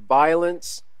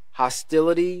 violence,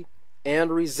 hostility,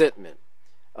 and resentment.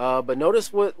 But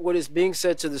notice what is being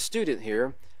said to the student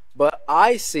here. But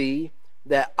I see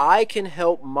that I can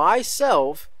help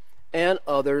myself and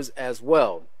others as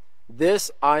well. This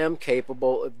I am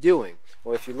capable of doing.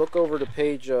 Well, if you look over to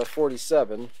page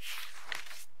 47,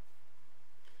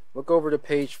 look over to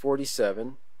page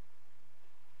 47,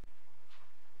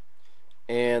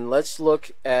 and let's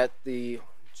look at the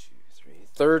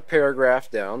third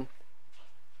paragraph down.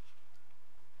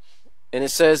 And it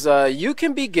says, you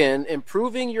can begin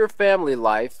improving your family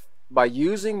life by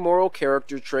using moral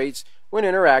character traits when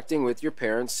interacting with your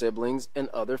parents, siblings, and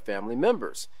other family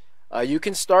members. You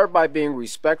can start by being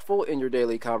respectful in your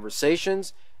daily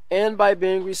conversations and by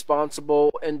being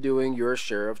responsible and doing your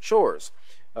share of chores.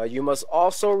 You must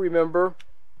also remember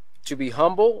to be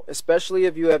humble, especially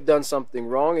if you have done something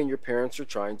wrong and your parents are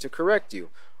trying to correct you,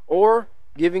 or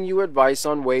giving you advice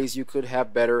on ways you could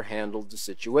have better handled the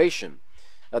situation.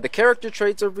 The character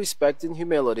traits of respect and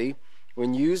humility,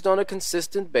 when used on a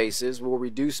consistent basis, will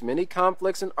reduce many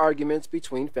conflicts and arguments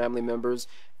between family members,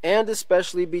 and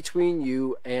especially between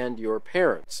you and your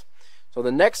parents. So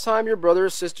the next time your brother or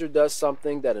sister does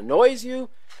something that annoys you,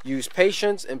 use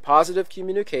patience and positive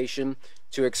communication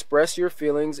to express your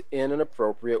feelings in an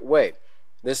appropriate way.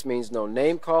 This means no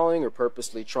name calling or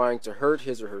purposely trying to hurt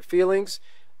his or her feelings.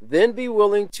 Then be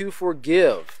willing to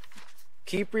forgive.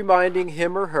 Keep reminding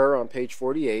him or her on page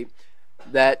 48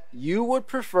 that you would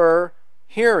prefer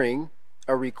hearing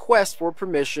a request for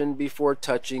permission before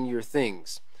touching your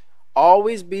things.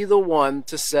 Always be the one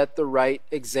to set the right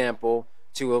example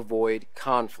to avoid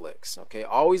conflicts. Okay,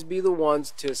 always be the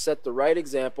ones to set the right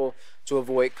example to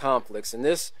avoid conflicts. And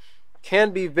this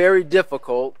can be very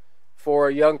difficult for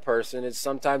a young person. It's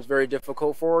sometimes very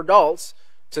difficult for adults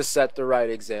to set the right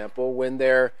example when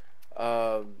they're,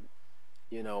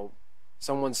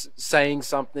 someone's saying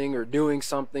something or doing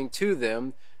something to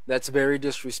them that's very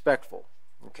disrespectful,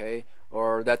 okay,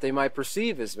 or that they might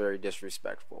perceive as very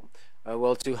disrespectful.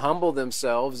 Well, to humble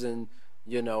themselves and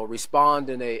respond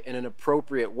in an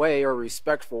appropriate way or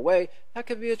respectful way, that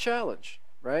could be a challenge,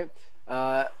 right?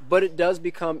 But it does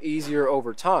become easier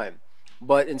over time.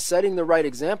 But in setting the right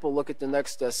example, look at the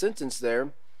next sentence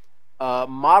there.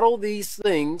 Model these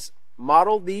things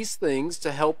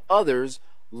to help others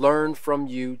learn from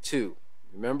you too.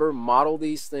 Remember, model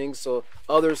these things so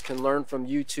others can learn from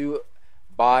you too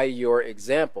by your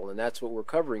example. And that's what we're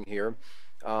covering here.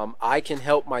 I can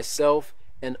help myself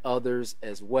and others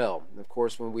as well. And of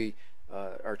course, when we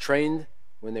are trained,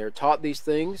 when they're taught these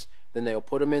things, then they'll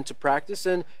put them into practice.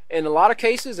 And in a lot of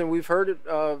cases, and we've heard it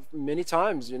many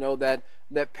times,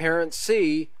 that parents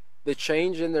see the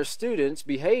change in their students'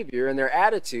 behavior and their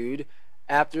attitude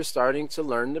after starting to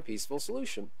learn the peaceful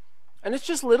solution. And it's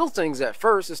just little things at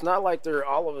first. It's not like they're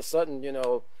all of a sudden,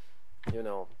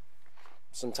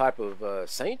 some type of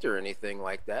saint or anything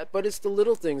like that. But it's the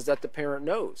little things that the parent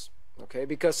knows. Okay,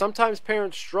 because sometimes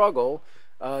parents struggle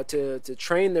to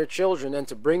train their children and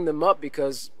to bring them up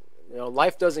because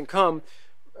life doesn't come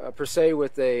per se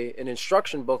with an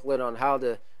instruction booklet on how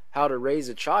to raise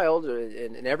a child,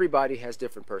 and everybody has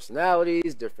different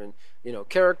personalities, different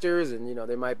characters, and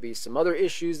there might be some other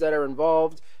issues that are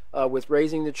involved with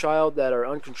raising the child that are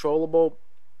uncontrollable,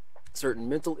 certain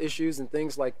mental issues and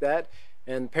things like that.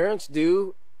 And parents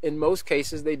do, in most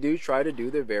cases, they do try to do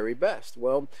their very best.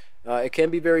 Well, it can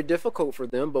be very difficult for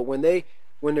them, but when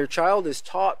their child is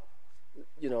taught,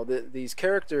 this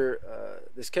character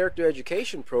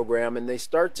education program, and they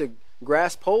start to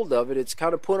grasp hold of it, it's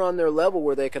kind of put on their level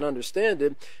where they can understand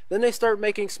it. Then they start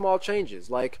making small changes,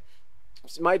 like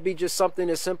it might be just something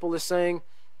as simple as saying,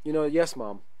 yes,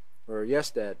 mom, or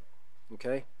yes, dad,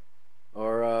 okay,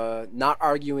 or not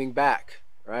arguing back,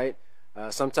 right?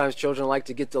 Sometimes children like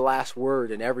to get the last word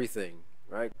in everything,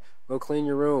 right? Go clean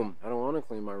your room. I don't want to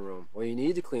clean my room. Well, you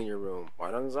need to clean your room.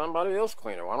 Why doesn't somebody else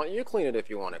clean it? Why don't you clean it if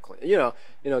you want to clean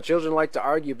it? Children like to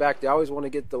argue back. They always want to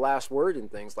get the last word and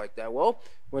things like that. Well,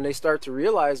 when they start to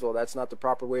realize, well, that's not the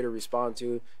proper way to respond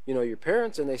to, your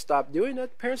parents, and they stop doing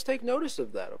that, parents take notice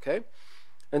of that, okay?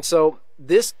 And so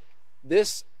this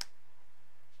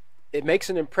it makes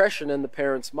an impression in the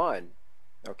parent's mind,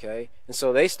 okay? And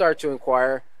so they start to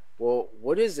inquire, well,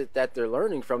 what is it that they're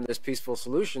learning from this peaceful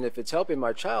solution? If it's helping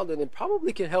my child, then it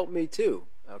probably can help me too.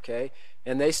 Okay,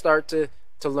 and they start to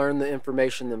learn the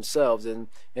information themselves, and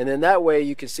in that way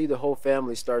you can see the whole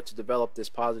family start to develop this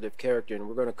positive character. And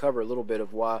we're going to cover a little bit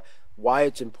of why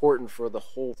it's important for the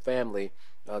whole family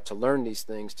to learn these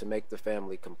things to make the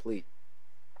family complete.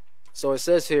 So it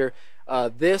says here,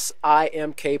 this I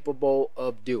am capable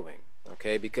of doing.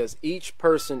 Okay, because each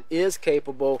person is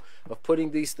capable of putting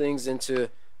these things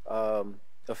into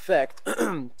effect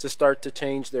to start to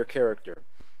change their character.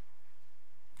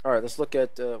 All right, let's look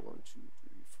at 1, 2,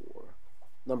 3, 4,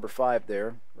 number 5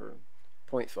 there, or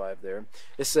point 5 there.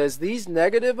 It says these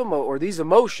negative these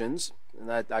emotions,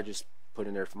 and I just put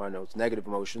in there for my notes, negative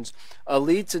emotions,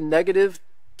 lead to negative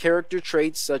character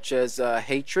traits such as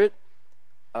hatred,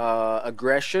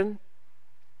 aggression,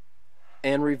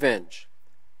 and revenge.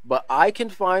 But I can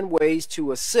find ways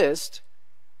to assist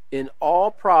in all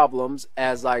problems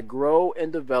as I grow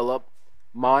and develop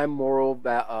my moral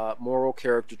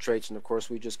character traits. And of course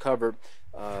we just covered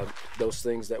those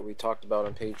things that we talked about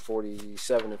on page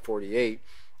 47 and 48.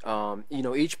 You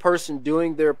know, each person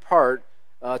doing their part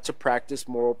to practice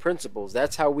moral principles.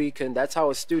 That's how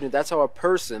a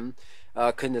person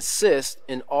can assist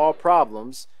in all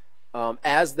problems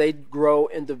as they grow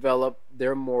and develop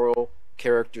their moral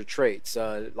character traits.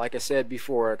 Like I said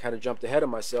before, I kind of jumped ahead of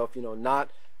myself. You know,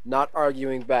 not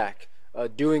arguing back,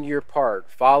 doing your part,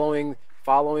 following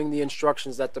the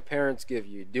instructions that the parents give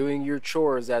you, doing your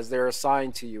chores as they're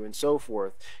assigned to you, and so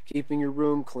forth, keeping your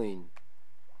room clean.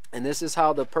 And this is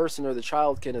how the person or the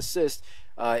child can assist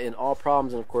in all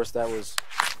problems. And of course that was,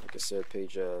 like I said,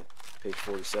 page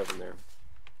 47 there,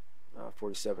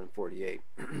 47 and 48.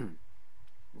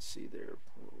 Let's see there.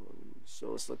 So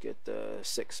let's look at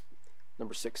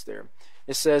number 6 there.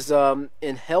 It says,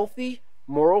 in healthy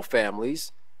moral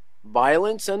families,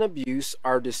 violence and abuse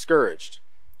are discouraged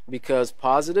because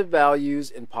positive values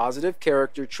and positive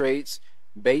character traits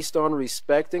based on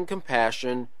respect and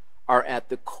compassion are at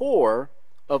the core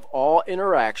of all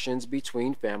interactions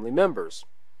between family members.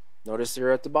 Notice here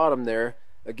at the bottom there,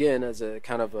 again, as a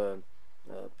kind of a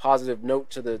positive note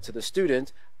to the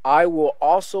student, I will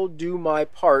also do my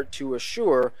part to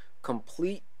assure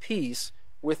complete peace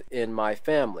within my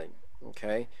family.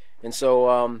 Okay, and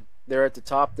so there at the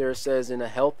top there says, in a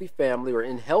healthy family, or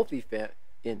in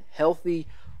healthy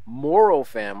moral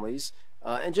families,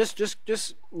 and just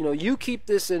you know, you keep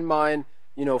this in mind,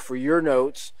 you know, for your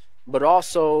notes, but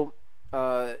also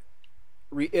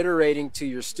reiterating to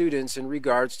your students in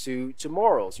regards to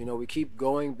morals. You know, we keep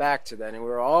going back to that, and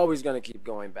we're always going to keep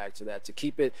going back to that to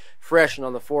keep it fresh and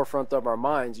on the forefront of our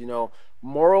minds. You know,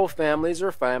 moral families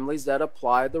are families that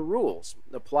apply the rules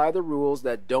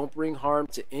that don't bring harm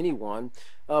to anyone,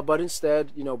 but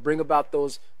instead, you know, bring about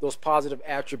those positive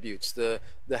attributes, the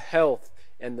health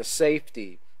and the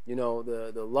safety, you know,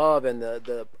 the love and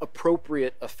the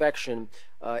appropriate affection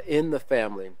in the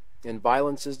family. And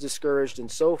violence is discouraged,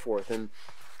 and so forth. And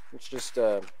let's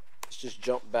just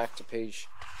jump back to page.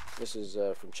 This is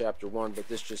from chapter 1, but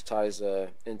this just ties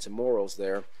into morals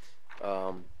there.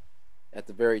 At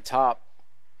the very top,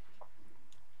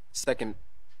 it's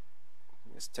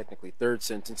technically third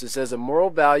sentence. It says, a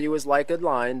moral value is like a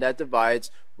line that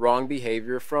divides wrong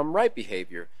behavior from right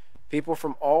behavior. People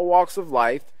from all walks of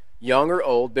life, young or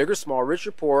old, big or small, rich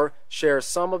or poor, share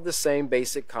some of the same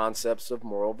basic concepts of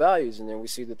moral values. And then we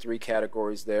see the 3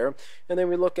 categories there. And then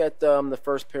we look at the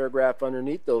first paragraph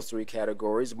underneath those 3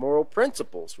 categories, moral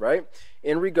principles, right?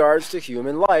 In regards to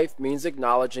human life means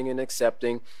acknowledging and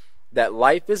accepting that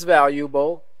life is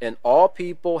valuable and all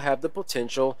people have the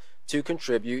potential to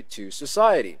contribute to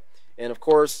society. And of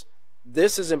course,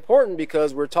 this is important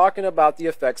because we're talking about the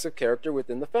effects of character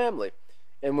within the family.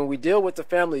 And when we deal with the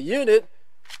family unit,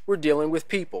 we're dealing with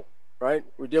people, right?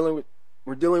 We're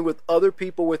dealing with other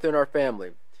people within our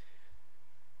family.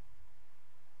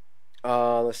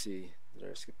 Let's see. Did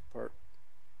I skip a part?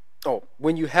 Oh,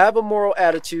 when you have a moral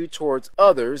attitude towards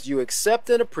others, you accept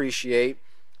and appreciate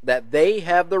that they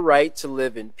have the right to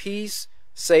live in peace,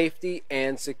 safety,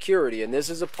 and security. And this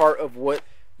is a part of what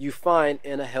you find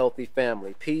in a healthy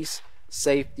family: peace,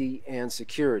 safety, and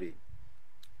security.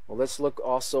 Well, let's look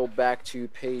also back to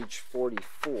page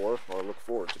 44, or look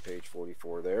forward to page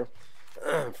 44 there,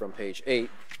 from page 8.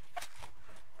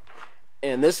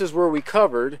 And this is where we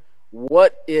covered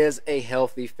what is a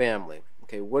healthy family.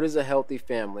 Okay, what is a healthy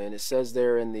family? And it says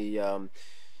there in the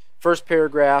first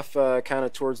paragraph, kind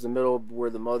of towards the middle where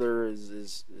the mother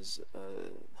is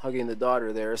hugging the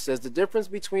daughter there, it says the difference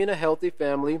between a healthy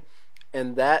family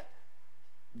and that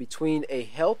between a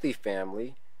healthy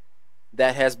family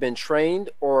that has been trained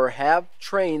or have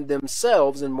trained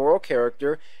themselves in moral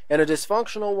character, and a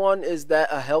dysfunctional one is that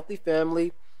in a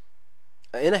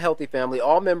healthy family,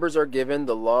 all members are given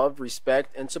the love,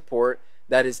 respect, and support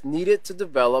that is needed to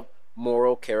develop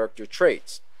moral character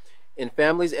traits. In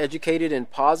families educated in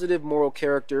positive moral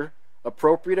character,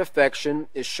 appropriate affection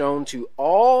is shown to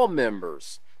all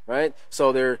members, right?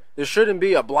 So there shouldn't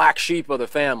be a black sheep of the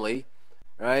family,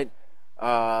 right?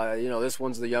 This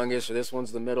one's the youngest, or this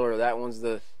one's the middle, or that one's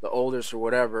the oldest, or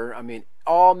whatever. I mean,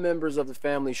 all members of the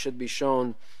family should be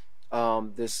shown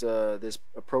this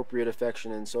appropriate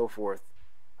affection and so forth.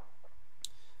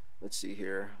 Let's see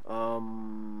here.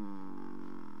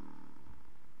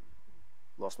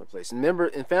 Lost my place.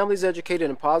 In families educated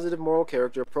in positive moral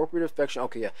character, appropriate affection.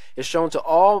 Okay, yeah, is shown to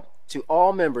all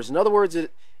members. In other words,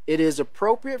 it is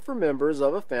appropriate for members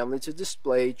of a family to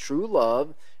display true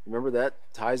love. Remember, that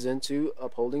ties into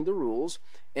upholding the rules,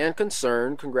 and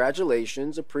concern,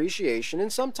 congratulations, appreciation,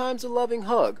 and sometimes a loving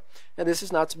hug. And this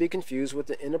is not to be confused with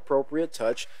the inappropriate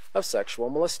touch of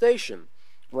sexual molestation.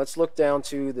 Let's look down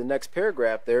to the next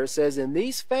paragraph there. It says, in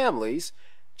these families,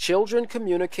 children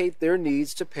communicate their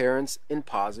needs to parents in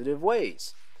positive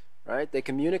ways. Right? They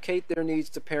communicate their needs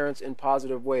to parents in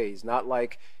positive ways, not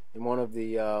like in one of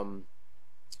the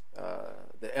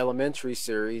elementary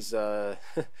series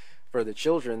for the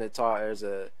children that taught. There's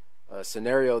a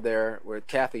scenario there with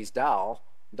Kathy's doll,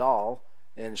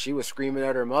 and she was screaming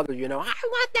at her mother, I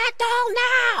want that doll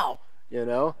now.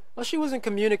 Well, she wasn't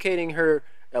communicating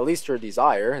at least her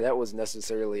desire. That wasn't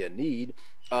necessarily a need,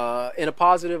 in a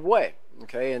positive way.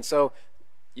 Okay, and so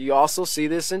you also see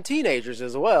this in teenagers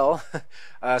as well,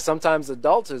 sometimes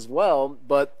adults as well,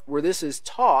 but where this is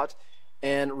taught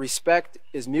and respect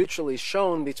is mutually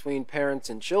shown between parents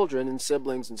and children and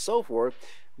siblings and so forth,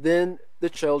 then the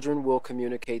children will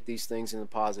communicate these things in a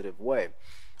positive way.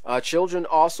 Children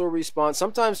also respond.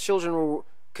 Sometimes children will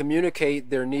communicate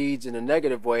their needs in a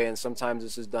negative way, and sometimes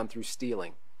this is done through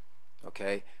stealing.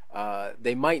 Okay,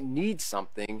 they might need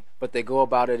something, but they go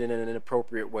about it in an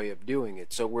inappropriate way of doing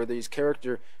it. So where these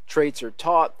character traits are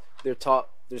taught, they're taught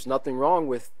there's nothing wrong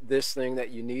with this thing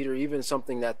that you need, or even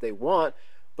something that they want,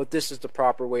 but this is the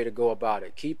proper way to go about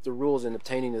it. Keep the rules in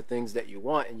obtaining the things that you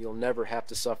want, and you'll never have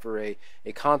to suffer a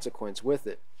consequence with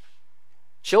it.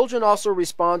 Children also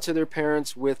respond to their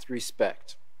parents with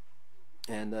respect.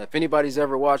 And if anybody's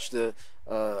ever watched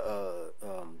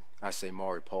I say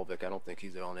Maury Povich, I don't think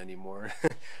he's on anymore,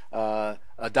 a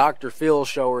Dr. Phil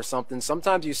show or something,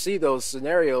 sometimes you see those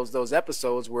scenarios, those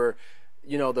episodes where,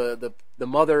 the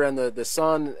mother and the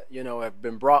son, have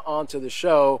been brought onto the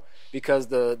show because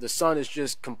the son is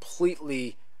just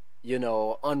completely,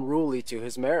 unruly to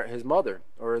his mother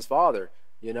or his father,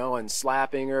 and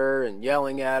slapping her and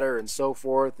yelling at her and so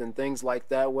forth and things like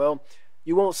that. Well,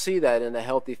 you won't see that in a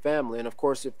healthy family. And of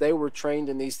course, if they were trained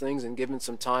in these things and given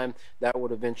some time, that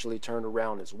would eventually turn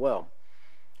around as well.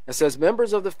 It says,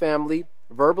 members of the family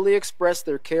verbally express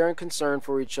their care and concern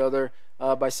for each other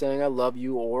by saying, I love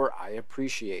you, or I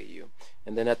appreciate you.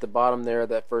 And then at the bottom there,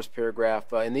 that first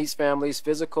paragraph, in these families,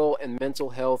 physical and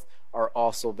mental health are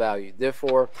also valued.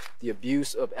 Therefore, the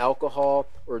abuse of alcohol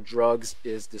or drugs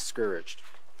is discouraged.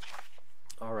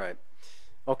 All right.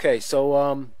 Okay,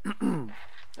 so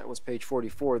that was page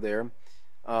 44 there.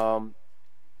 I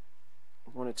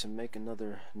wanted to make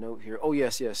another note here. Oh,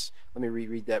 yes. Let me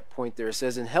reread that point there. It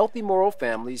says, in healthy moral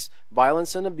families,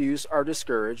 violence and abuse are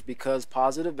discouraged because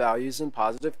positive values and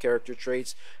positive character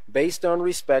traits based on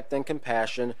respect and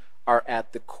compassion are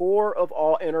at the core of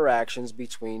all interactions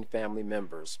between family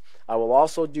members. I will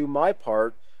also do my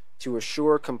part to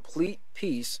assure complete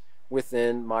peace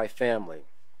within my family.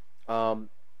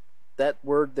 That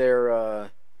word there,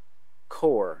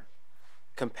 core,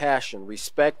 compassion,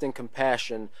 respect and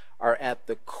compassion are at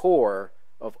the core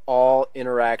of all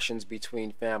interactions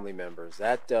between family members.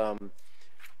 That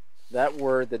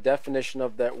word, the definition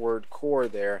of that word core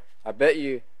there, I bet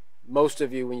you, most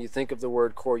of you, when you think of the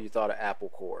word core, you thought of apple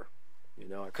core.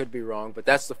 I could be wrong, but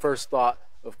that's the first thought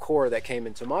of core that came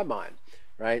into my mind,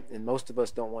 right? And most of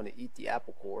us don't want to eat the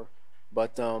apple core,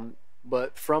 but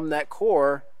from that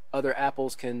core, other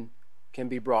apples can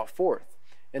be brought forth.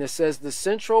 And it says the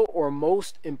central or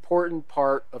most important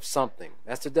part of something.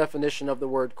 That's the definition of the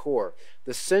word core.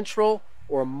 The central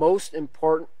or most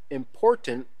important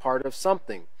part of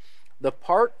something. The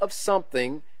part of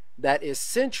something that is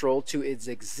central to its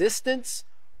existence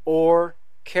or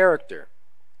character.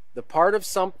 The part of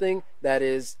something that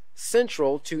is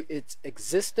central to its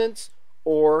existence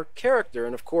or character.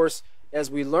 And of course, as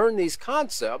we learn these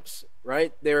concepts,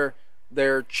 right, they're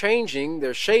changing,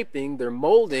 they're shaping, they're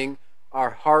molding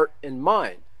our heart and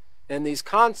mind. And these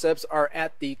concepts are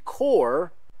at the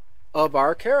core of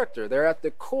our character. They're at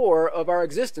the core of our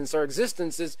existence. Our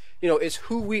existence is, is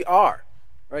who we are,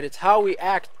 right? It's how we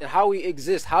act and how we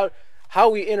exist, how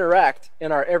we interact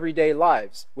in our everyday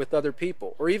lives with other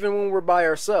people, or even when we're by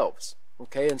ourselves.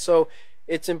 Okay, and so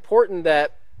it's important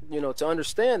that to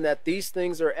understand that these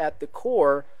things are at the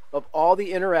core of all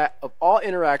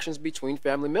interactions between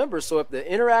family members. So if the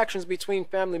interactions between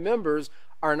family members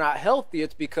are not healthy,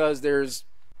 it's because there's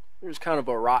kind of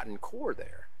a rotten core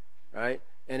there, right?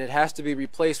 And it has to be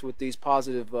replaced with these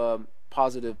positive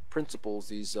principles,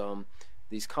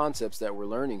 these concepts that we're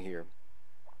learning here.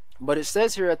 But it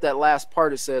says here at that last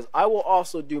part, it says, I will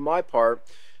also do my part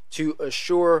to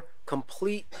assure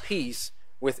complete peace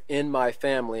within my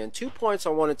family. And 2 points I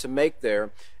wanted to make there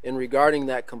in regarding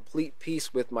that complete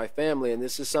peace with my family. And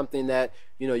this is something that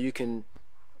you can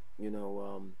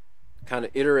kind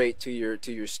of iterate to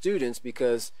your students,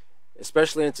 because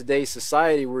especially in today's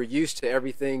society, we're used to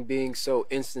everything being so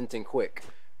instant and quick,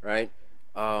 right?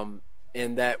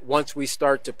 And that once we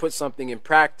start to put something in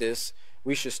practice,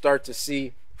 we should start to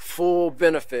see full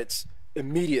benefits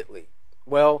immediately.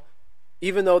 Well,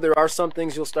 even though there are some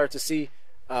things you'll start to see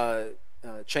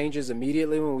changes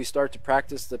immediately when we start to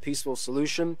practice the peaceful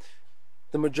solution,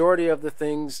 the majority of the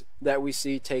things that we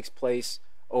see takes place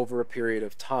over a period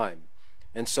of time.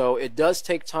 And so it does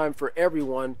take time for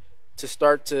everyone to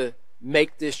start to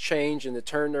make this change and to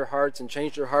turn their hearts and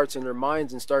change their hearts and their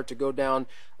minds and start to go down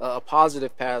a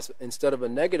positive path instead of a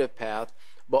negative path.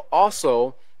 But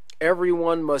also,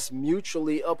 everyone must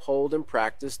mutually uphold and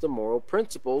practice the moral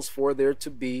principles for there to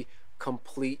be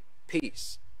complete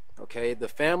peace. Okay, the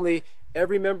family,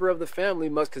 every member of the family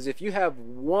must, because if you have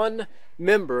one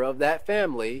member of that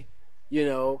family,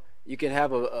 you can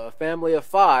have a family of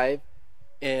 5,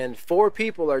 and 4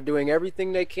 people are doing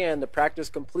everything they can to practice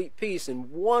complete peace,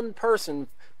 and one person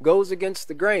goes against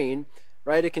the grain,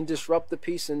 right? It can disrupt the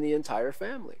peace in the entire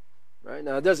family, right?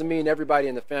 Now, it doesn't mean everybody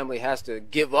in the family has to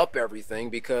give up everything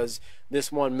because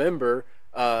this one member,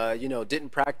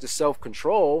 didn't practice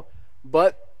self-control,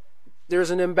 but there's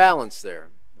an imbalance there,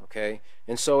 okay?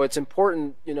 And so it's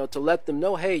important, to let them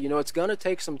know, hey, it's going to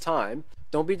take some time.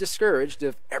 Don't be discouraged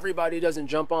if everybody doesn't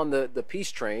jump on the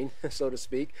peace train, so to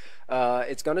speak.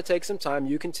 It's going to take some time.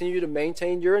 You continue to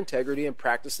maintain your integrity and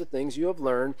practice the things you have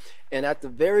learned. And at the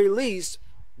very least,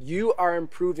 you are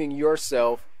improving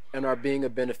yourself and are being a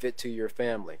benefit to your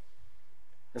family.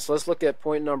 And so let's look at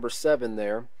point number 7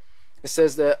 there. It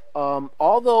says that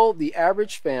although the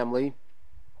average family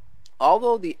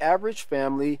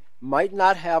might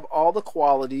not have all the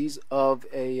qualities of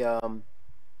a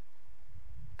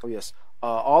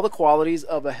all the qualities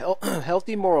of a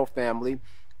healthy moral family,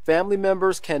 family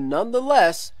members can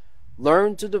nonetheless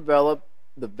learn to develop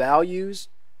the values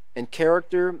and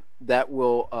character that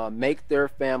will make their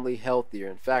family healthier.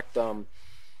 In fact,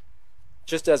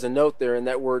 just as a note there in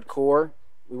that word core,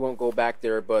 we won't go back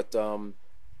there, but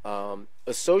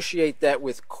associate that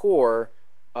with core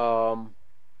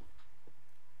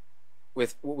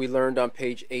with what we learned on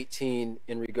page 18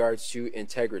 in regards to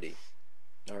integrity.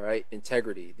 All right,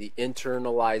 integrity, the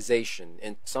internalization,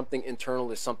 and something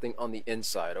internal is something on the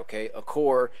inside. Okay, a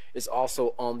core is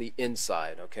also on the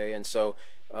inside. Okay, and so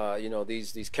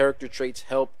these character traits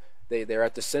help. They're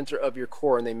at the center of your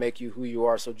core and they make you who you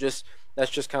are. So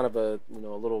that's just kind of a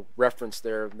little reference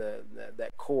there,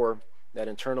 that core, that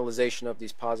internalization of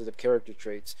these positive character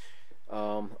traits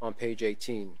on page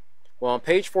 18. Well, on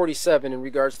page 47, in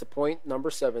regards to point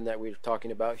number 7 that we're talking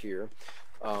about here.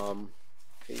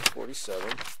 Page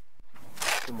 47,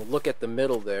 and we'll look at the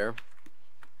middle there.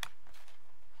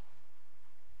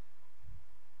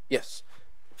 Yes,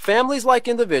 families, like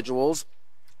individuals,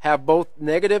 have both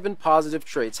negative and positive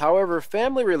traits. However,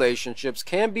 family relationships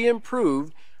can be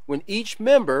improved when each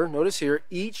member, notice here,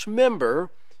 each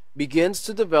member begins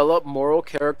to develop moral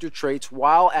character traits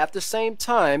while at the same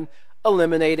time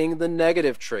eliminating the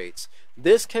negative traits.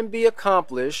 This can be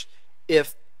accomplished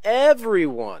if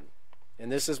everyone,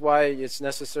 and this is why it's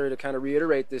necessary to kind of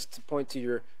reiterate this to point to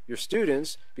your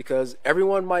students, because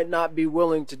everyone might not be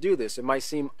willing to do this. It might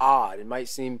seem odd. It might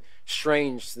seem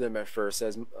strange to them at first,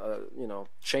 as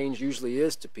change usually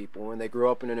is to people when they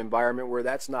grow up in an environment where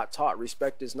that's not taught.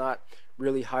 Respect is not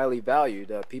really highly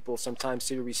valued. People sometimes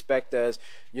see respect as,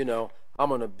 I'm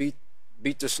going to beat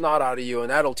the snot out of you and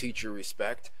that'll teach you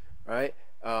respect, right?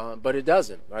 But it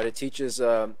doesn't, right? It teaches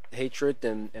hatred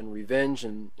and revenge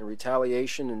and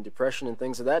retaliation and depression and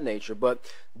things of that nature.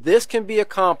 But this can be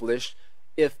accomplished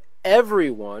if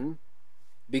everyone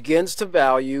begins to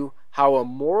value how a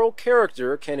moral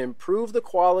character can improve the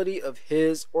quality of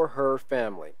his or her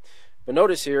family. But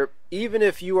notice here, Even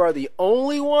if you are the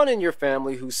only one in your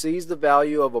family who sees the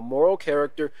value of a moral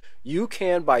character, you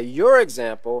can, by your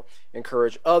example,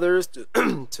 encourage others to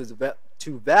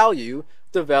value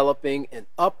developing an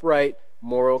upright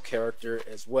moral character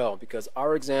as well, because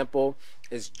our example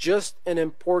is just an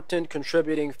important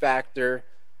contributing factor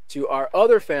to our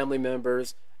other family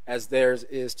members as theirs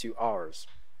is to ours.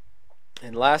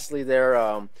 And lastly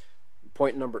there,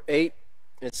 point number 8,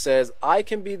 it says, I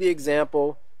can be the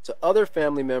example to other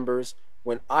family members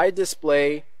when I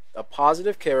display a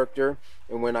positive character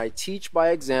and when I teach by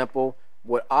example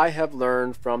what I have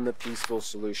learned from the peaceful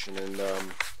solution. And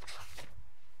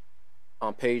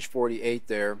on page 48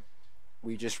 there,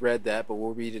 we just read that, but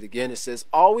we'll read it again. It says,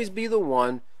 always be the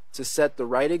one to set the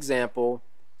right example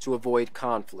to avoid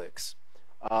conflicts.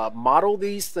 Model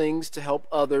these things to help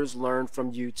others learn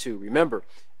from you too. Remember,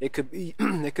 it could be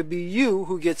it could be you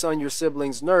who gets on your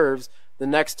siblings' nerves the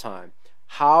next time.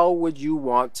 How would you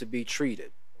want to be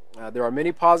treated? There are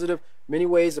many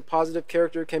ways a positive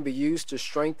character can be used to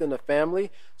strengthen a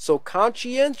family. So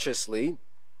consciously,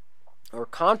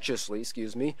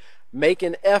 make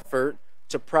an effort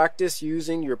to practice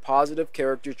using your positive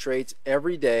character traits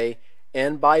every day,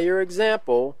 and by your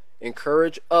example,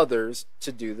 encourage others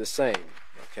to do the same.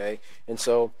 Okay, and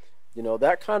so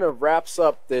that kind of wraps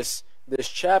up this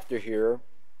chapter here,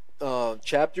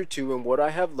 chapter 2, and what I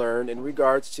have learned in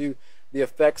regards to the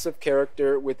effects of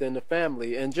character within the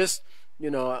family. And just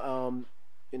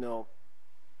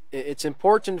it's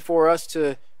important for us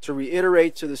to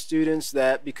reiterate to the students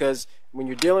that, because when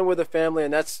you're dealing with a family,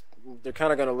 and they're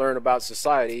kind of going to learn about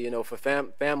society, if a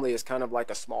family is kind of like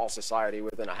a small society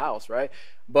within a house, right?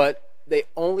 But they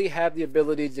only have the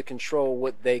ability to control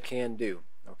what they can do.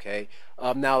 Okay,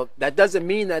 now that doesn't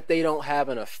mean that they don't have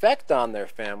an effect on their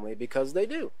family, because they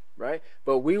do, right?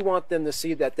 But we want them to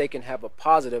see that they can have a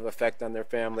positive effect on their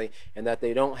family, and that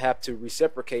they don't have to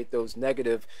reciprocate those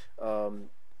negative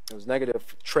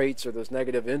traits or those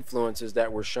negative influences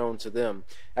that were shown to them.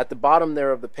 At the bottom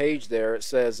there of the page there, it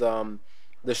says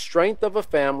the strength of a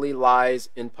family lies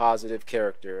in positive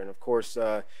character. And of course,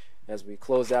 as we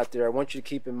close out there, I want you to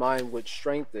keep in mind what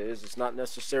strength is. It's not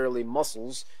necessarily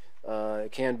muscles.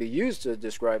 It can be used to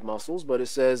describe muscles, but it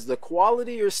says the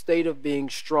quality or state of being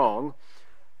strong,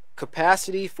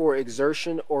 capacity for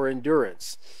exertion or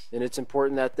endurance. And it's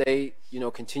important that they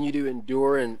continue to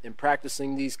endure in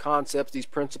practicing these concepts, these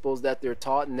principles that they're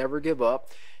taught, and never give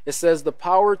up. It says the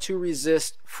power to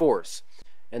resist force.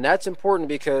 And that's important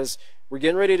because we're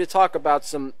getting ready to talk about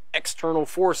some external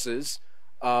forces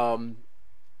in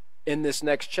this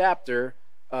next chapter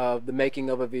of the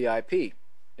making of a VIP.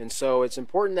 And so it's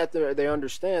important that they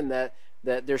understand that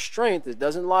their strength, it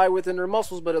doesn't lie within their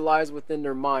muscles, but it lies within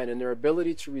their mind and their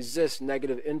ability to resist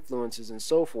negative influences and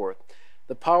so forth.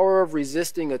 The power of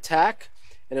resisting attack.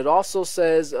 And it also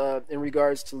says in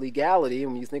regards to legality,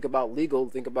 when you think about legal,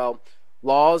 think about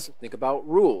laws, think about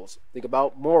rules, think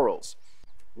about morals.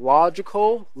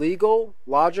 Logical, legal,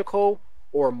 logical,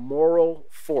 or moral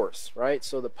force, right?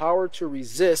 So the power to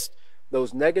resist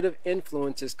those negative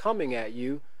influences coming at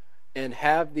you and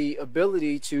have the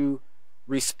ability to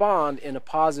respond in a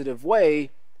positive way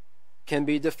can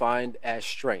be defined as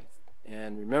strength.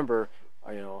 And remember,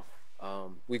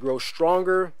 we grow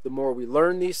stronger the more we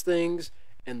learn these things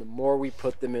and the more we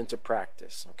put them into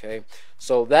practice. Okay,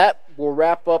 so that will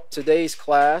wrap up today's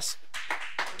class.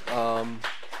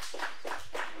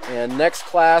 And next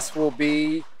class will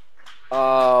be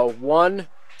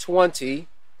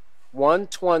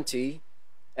 1:20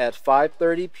 at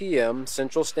 5:30 p.m.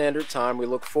 Central Standard Time. We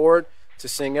look forward to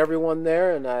seeing everyone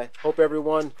there, and I hope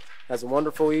everyone has a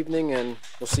wonderful evening, and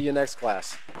we'll see you next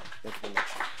class. Thank you very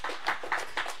much.